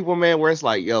Q's one of the people, man, where it's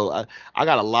like, yo, I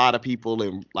got a lot of people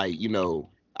in, like,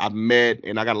 I've met,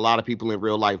 and I got a lot of people in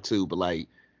real life too, but like,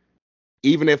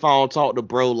 even if I don't talk to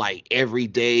bro like every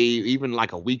day, even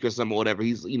like a week or something or whatever,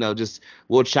 he's, just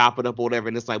we'll chop it up or whatever,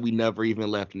 and it's like we never even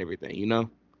left and everything,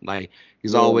 like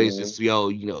he's always just, yo,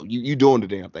 you doing the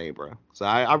damn thing, bro. So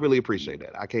I really appreciate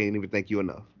that. I can't even thank you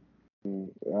enough.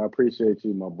 I appreciate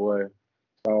you, my boy.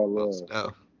 It's all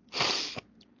love.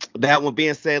 That one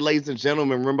being said, ladies and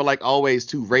gentlemen, remember, like always,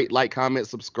 to rate, like, comment,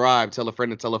 subscribe, tell a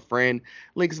friend and tell a friend.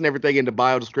 Links and everything in the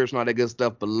bio description, all that good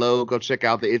stuff below. Go check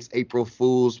out the It's April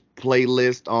Fool's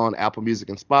playlist on Apple Music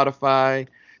and Spotify.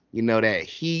 That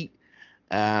heat.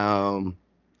 By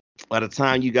the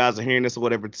time you guys are hearing this or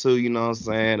whatever, too, you know what I'm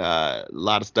saying? A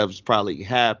lot of stuff has probably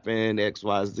happened,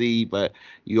 XYZ, but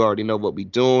you already know what we're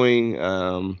doing.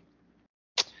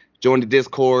 Join the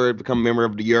Discord, become a member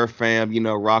of the Your Fam,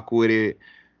 rock with it.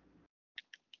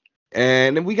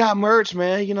 And then we got merch,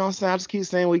 man. You know what I'm saying? I just keep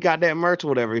saying we got that merch or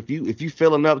whatever. If you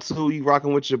filling up too, you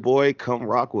rocking with your boy, come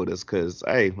rock with us. Cause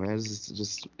hey, man,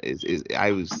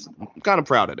 I was kind of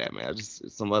proud of that, man. It's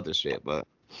some other shit, but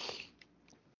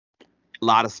a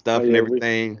lot of stuff and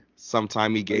everything.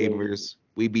 Sometimey gamers,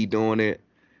 we be doing it.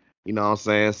 You know what I'm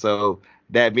saying? So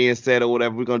that being said or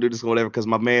whatever, we're gonna do this or whatever, because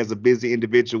my man's a busy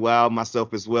individual,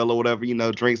 myself as well or whatever.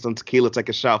 Drink some tequila, take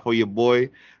a shot for your boy.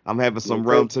 I'm having some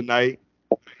rum tonight.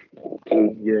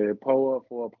 Yeah, pull up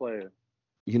for a player.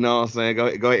 You know what I'm saying?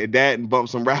 Go ahead, that, and bump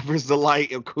some Rappers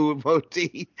Delight and Cool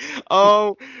Moti.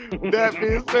 Oh, that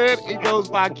being said, it goes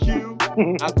by Q.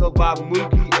 I go by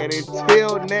Mookie, and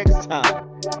until next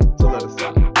time, so let us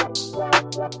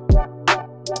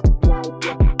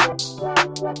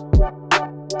out.